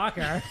 Yeah,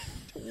 shocker.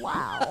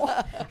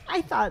 Wow.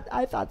 I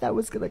thought that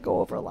was going to go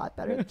over a lot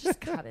better.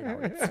 Just cut it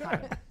out. It's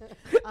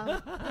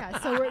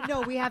fine.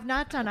 So we have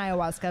not done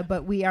ayahuasca,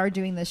 but we are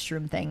doing this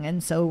shroom thing.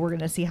 And so we're going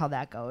to see how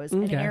that goes.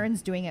 Okay. And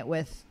Erin's doing it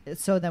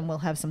so then we'll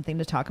have something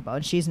to talk about.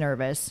 And she's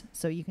nervous.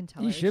 So you can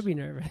tell her. You should be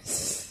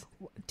nervous.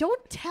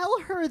 Don't tell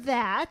her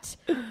that.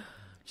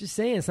 Just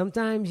saying,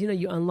 sometimes,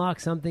 you unlock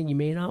something you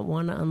may not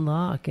want to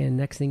unlock, and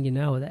next thing you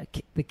know,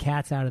 the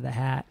cat's out of the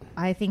hat.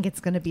 I think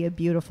it's going to be a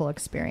beautiful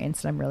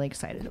experience, and I'm really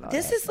excited about it.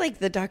 This is like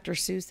the Dr.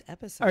 Seuss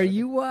episode. Are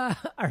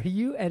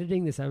you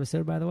editing this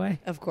episode, by the way?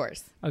 Of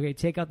course. Okay,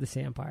 take out the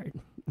Sam part.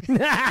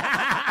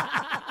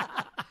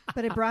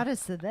 But it brought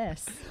us to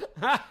this.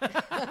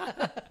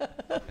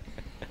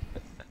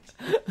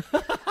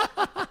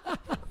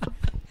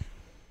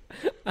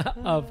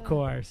 Of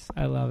course.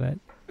 I love it.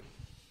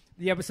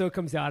 The episode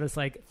comes out, it's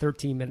like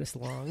 13 minutes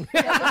long.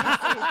 She's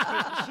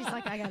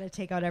like, I got to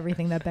take out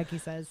everything that Becky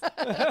says.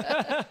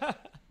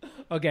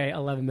 Okay,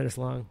 11 minutes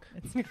long.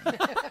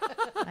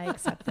 I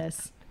accept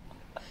this.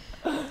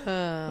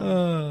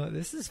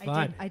 This is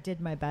fun. I did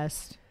my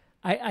best.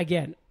 I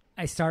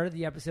started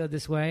the episode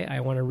this way. I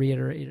want to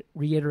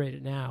reiterate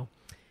it now.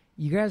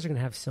 You guys are going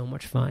to have so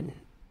much fun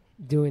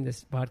doing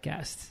this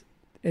podcast.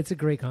 It's a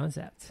great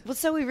concept. Well,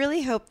 so we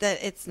really hope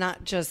that it's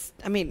not just,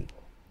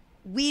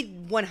 we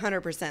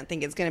 100%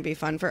 think it's going to be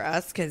fun for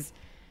us because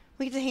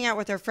we get to hang out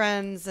with our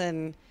friends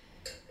and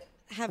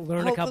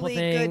learn a couple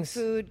things.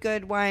 Good food,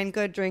 good wine,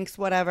 good drinks,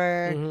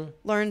 whatever. Mm-hmm.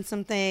 Learn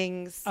some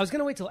things. I was going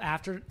to wait till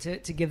after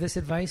to give this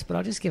advice, but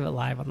I'll just give it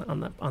live on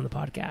the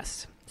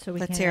podcast. So we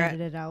can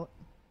edit it out.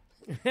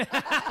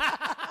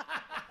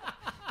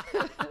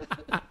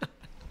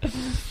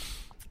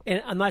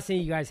 And I'm not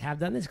saying you guys have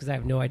done this because I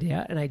have no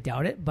idea and I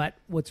doubt it, but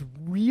what's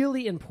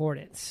really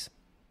important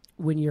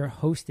when you're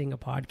hosting a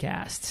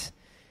podcast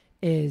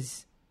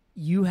is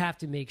you have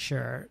to make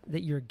sure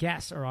that your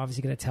guests are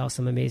obviously going to tell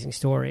some amazing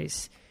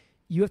stories.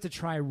 You have to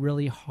try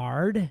really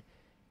hard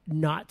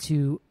not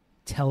to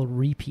tell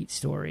repeat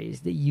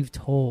stories that you've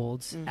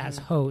told as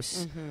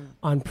hosts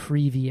on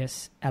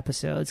previous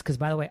episodes. Because,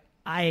 by the way,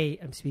 I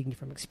am speaking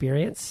from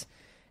experience,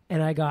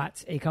 and I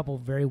got a couple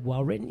very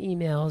well-written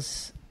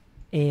emails,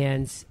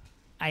 and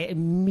I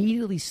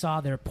immediately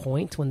saw their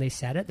point when they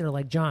said it. They're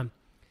like, John,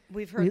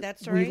 we've heard that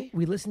story.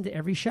 We listen to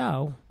every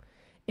show,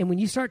 and when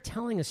you start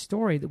telling a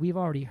story that we've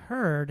already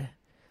heard,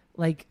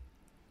 like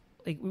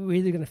we're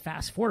either going to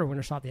fast forward or we're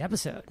going to stop the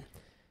episode.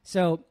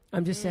 So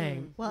I'm just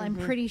saying. Well, I'm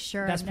pretty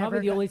sure that's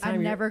probably the only time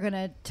I'm never going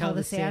to tell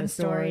the sand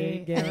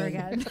story ever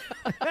again.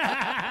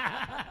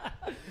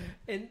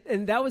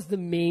 And that was the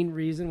main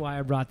reason why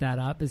I brought that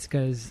up, is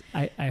because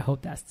I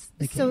hope that's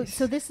the case.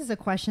 So this is a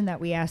question that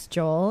we asked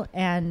Joel,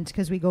 and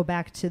because we go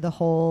back to the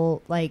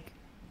whole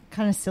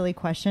kind of silly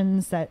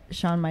questions that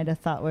Sean might have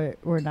thought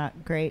were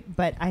not great,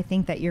 but I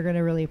think that you're going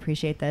to really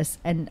appreciate this,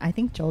 and I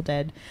think Joel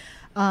did.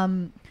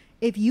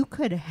 If you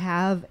could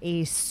have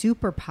a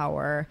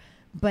superpower,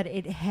 but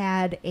it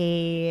had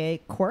a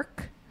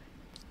quirk,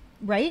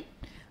 right?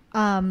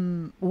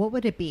 What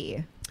would it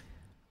be?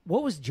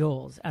 What was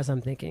Joel's, as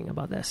I'm thinking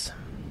about this?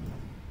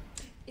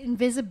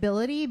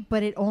 Invisibility,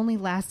 but it only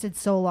lasted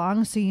so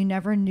long, so you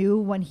never knew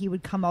when he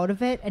would come out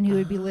of it, and he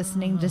would be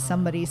listening to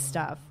somebody's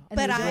stuff.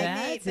 But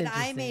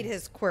I made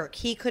his quirk.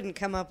 He couldn't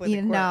come up with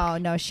a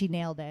quirk. No, she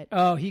nailed it.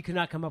 Oh, he could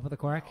not come up with a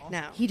quirk?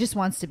 No. He just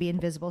wants to be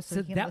invisible, so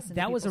he can listen to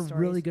that was a stories.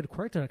 really good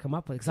quirk to come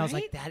up with, because I was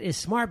like, that is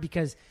smart,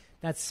 because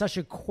that's such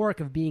a quirk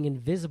of being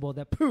invisible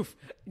that poof,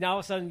 now all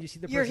of a sudden you see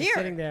the person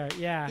sitting there.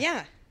 Yeah.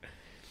 Yeah.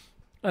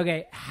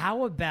 Okay,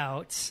 how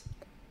about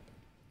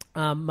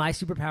my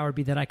superpower would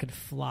be that I could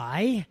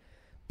fly,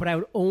 but I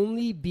would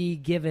only be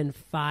given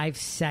 5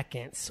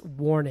 seconds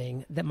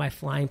warning that my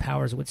flying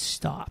powers would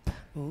stop.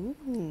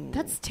 Ooh.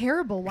 That's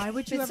terrible. Why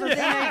would you ever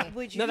die?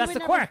 No, that's the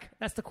quirk.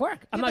 That's the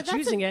quirk. I'm not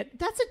choosing it.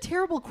 That's a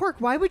terrible quirk.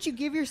 Why would you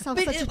give yourself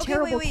such a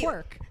terrible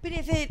quirk? But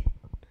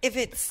if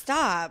it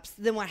stops,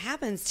 then what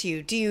happens to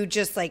you? Do you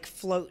just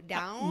float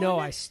down? No,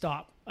 I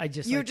stop.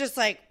 You're just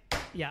like...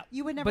 Yeah.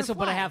 You would never fly.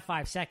 But I have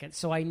 5 seconds,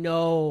 so I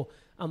know...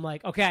 I'm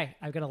like, okay,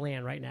 I've got to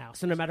land right now.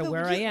 So no matter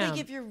where I am...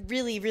 if you're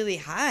really, really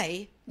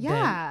high...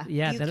 Yeah.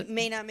 You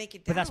may not make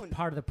it down. But that's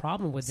part of the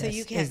problem with this. So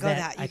you can't go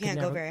that. You can't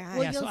go very high.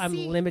 Well, so I'm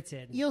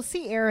limited. You'll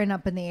see Erin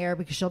up in the air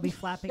because she'll be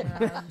flapping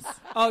her arms.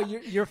 Oh,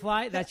 your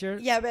fly? That's your...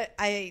 Yeah, but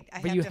I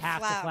have to flap. But you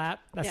have to flap?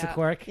 That's the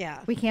quirk?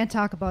 Yeah. We can't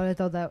talk about it,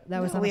 though. That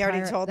was on we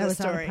already told the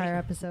story. That was on a prior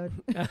episode.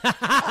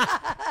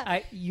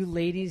 You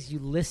ladies, you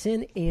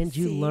listen and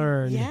you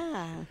learn.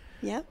 Yeah.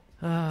 Yep.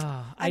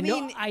 I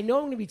know I'm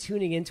going to be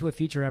tuning into a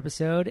future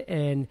episode,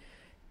 and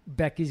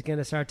Becky's going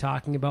to start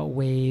talking about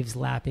waves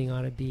lapping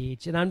on a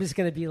beach, and I'm just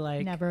going to be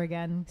like, never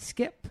again.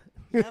 Skip.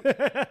 Yep.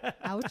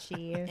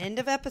 Ouchie. End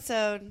of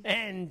episode.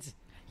 And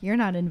you're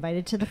not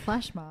invited to the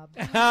flash mob.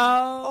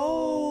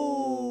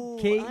 Oh,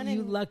 Kate,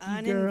 you lucky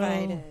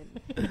uninvited.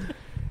 girl.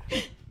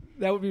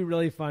 That would be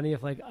really funny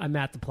if I'm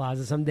at the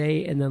plaza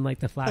someday, and then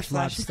the flash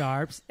mob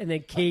starts, and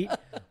then Kate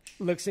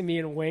looks at me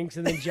and winks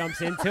and then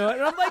jumps into it,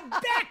 and I'm like,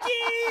 Becky!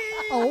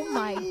 Oh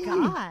my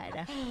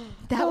God.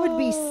 That would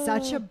be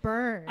such a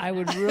burn. I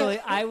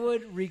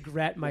would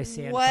regret my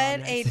sand What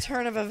comments. a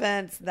turn of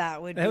events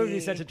that would be. That would be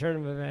such a turn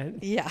of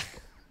events. Yeah.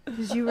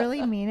 Did you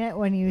really mean it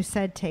when you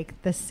said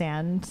take the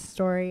sand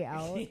story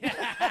out?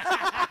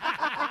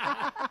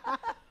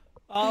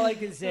 All I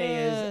can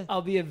say is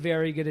I'll be a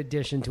very good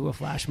addition to a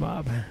flash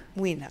mob.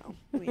 We know.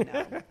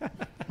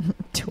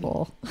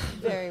 Tool.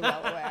 Very well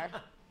aware.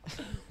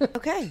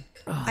 Okay.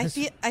 I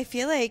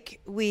feel like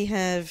we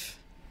have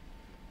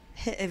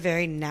hit a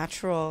very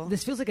natural.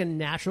 This feels like a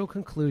natural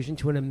conclusion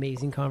to an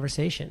amazing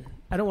conversation.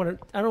 I don't want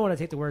to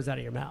take the words out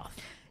of your mouth.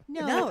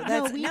 We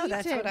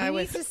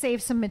need to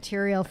save some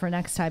material for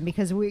next time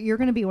because you're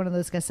going to be one of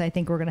those guests I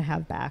think we're going to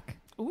have back.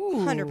 Ooh,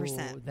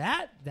 100%.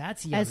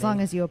 That's yummy. As long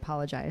as you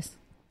apologize.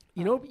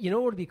 You know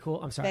what would be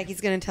cool? I'm sorry.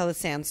 Becky's going to tell the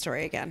sand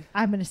story again.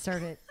 I'm going to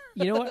start it.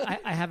 You know what?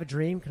 I have a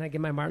dream. Can I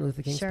give my Martin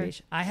Luther King Sure.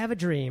 speech? I have a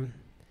dream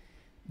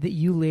that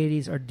you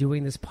ladies are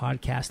doing this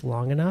podcast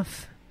long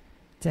enough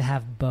to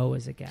have Bo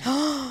as a guest.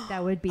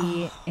 That would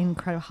be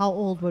incredible. How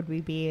old would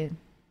we be?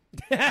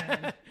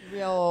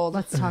 Real old.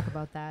 Let's talk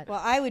about that.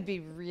 Well, I would be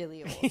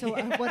really old. So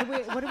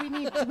what do we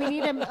need? Do we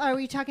need him? Are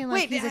we talking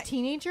like he's a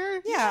teenager?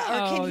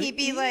 Yeah, or can he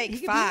be like he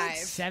could 5? Be like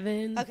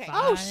 7. Okay. 5.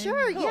 Oh,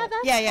 sure. Cool. Yeah,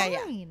 that's yeah.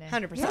 fine.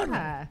 100%.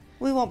 Yeah.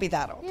 We won't be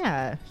that old.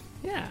 Yeah.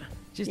 Yeah.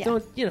 Just Yeah.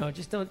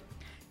 don't.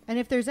 And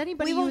if there's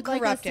anybody We who won't would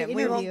like us corrupt to him.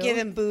 interview, We won't give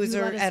him booze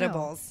you or let us know.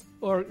 edibles.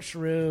 Or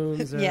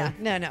shrooms. Or Yeah,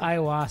 no.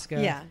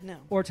 ayahuasca. Yeah, no.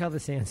 Or tell the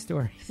sand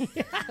story.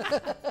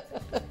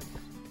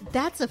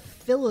 That's a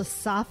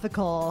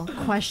philosophical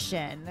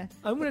question.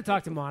 I'm going to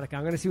talk to Monica.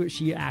 I'm going to see what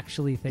she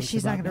actually thinks.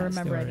 She's not going to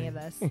remember any of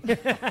this.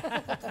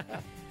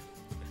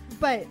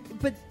 but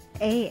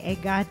hey,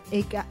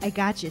 I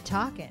got you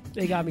talking.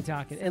 They got me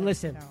talking. And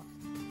listen,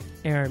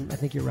 Aaron, I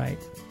think you're right.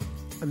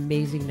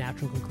 Amazing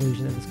natural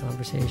conclusion of this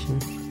conversation.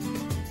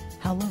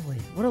 How lovely.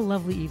 What a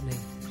lovely evening.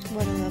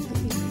 What a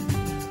lovely evening.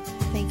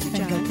 Thank you,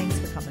 John. Thanks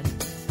for coming.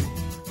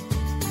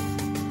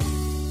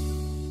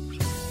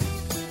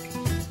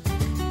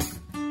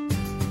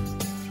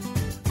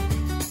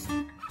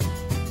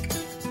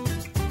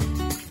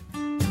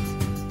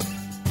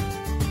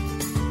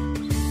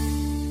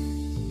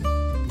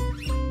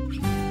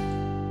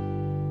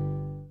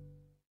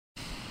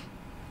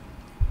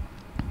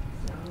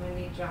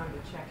 John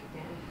to check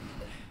again.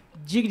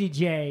 Jiggity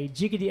J,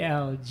 jiggity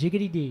L,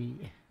 jiggity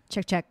D.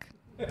 Check.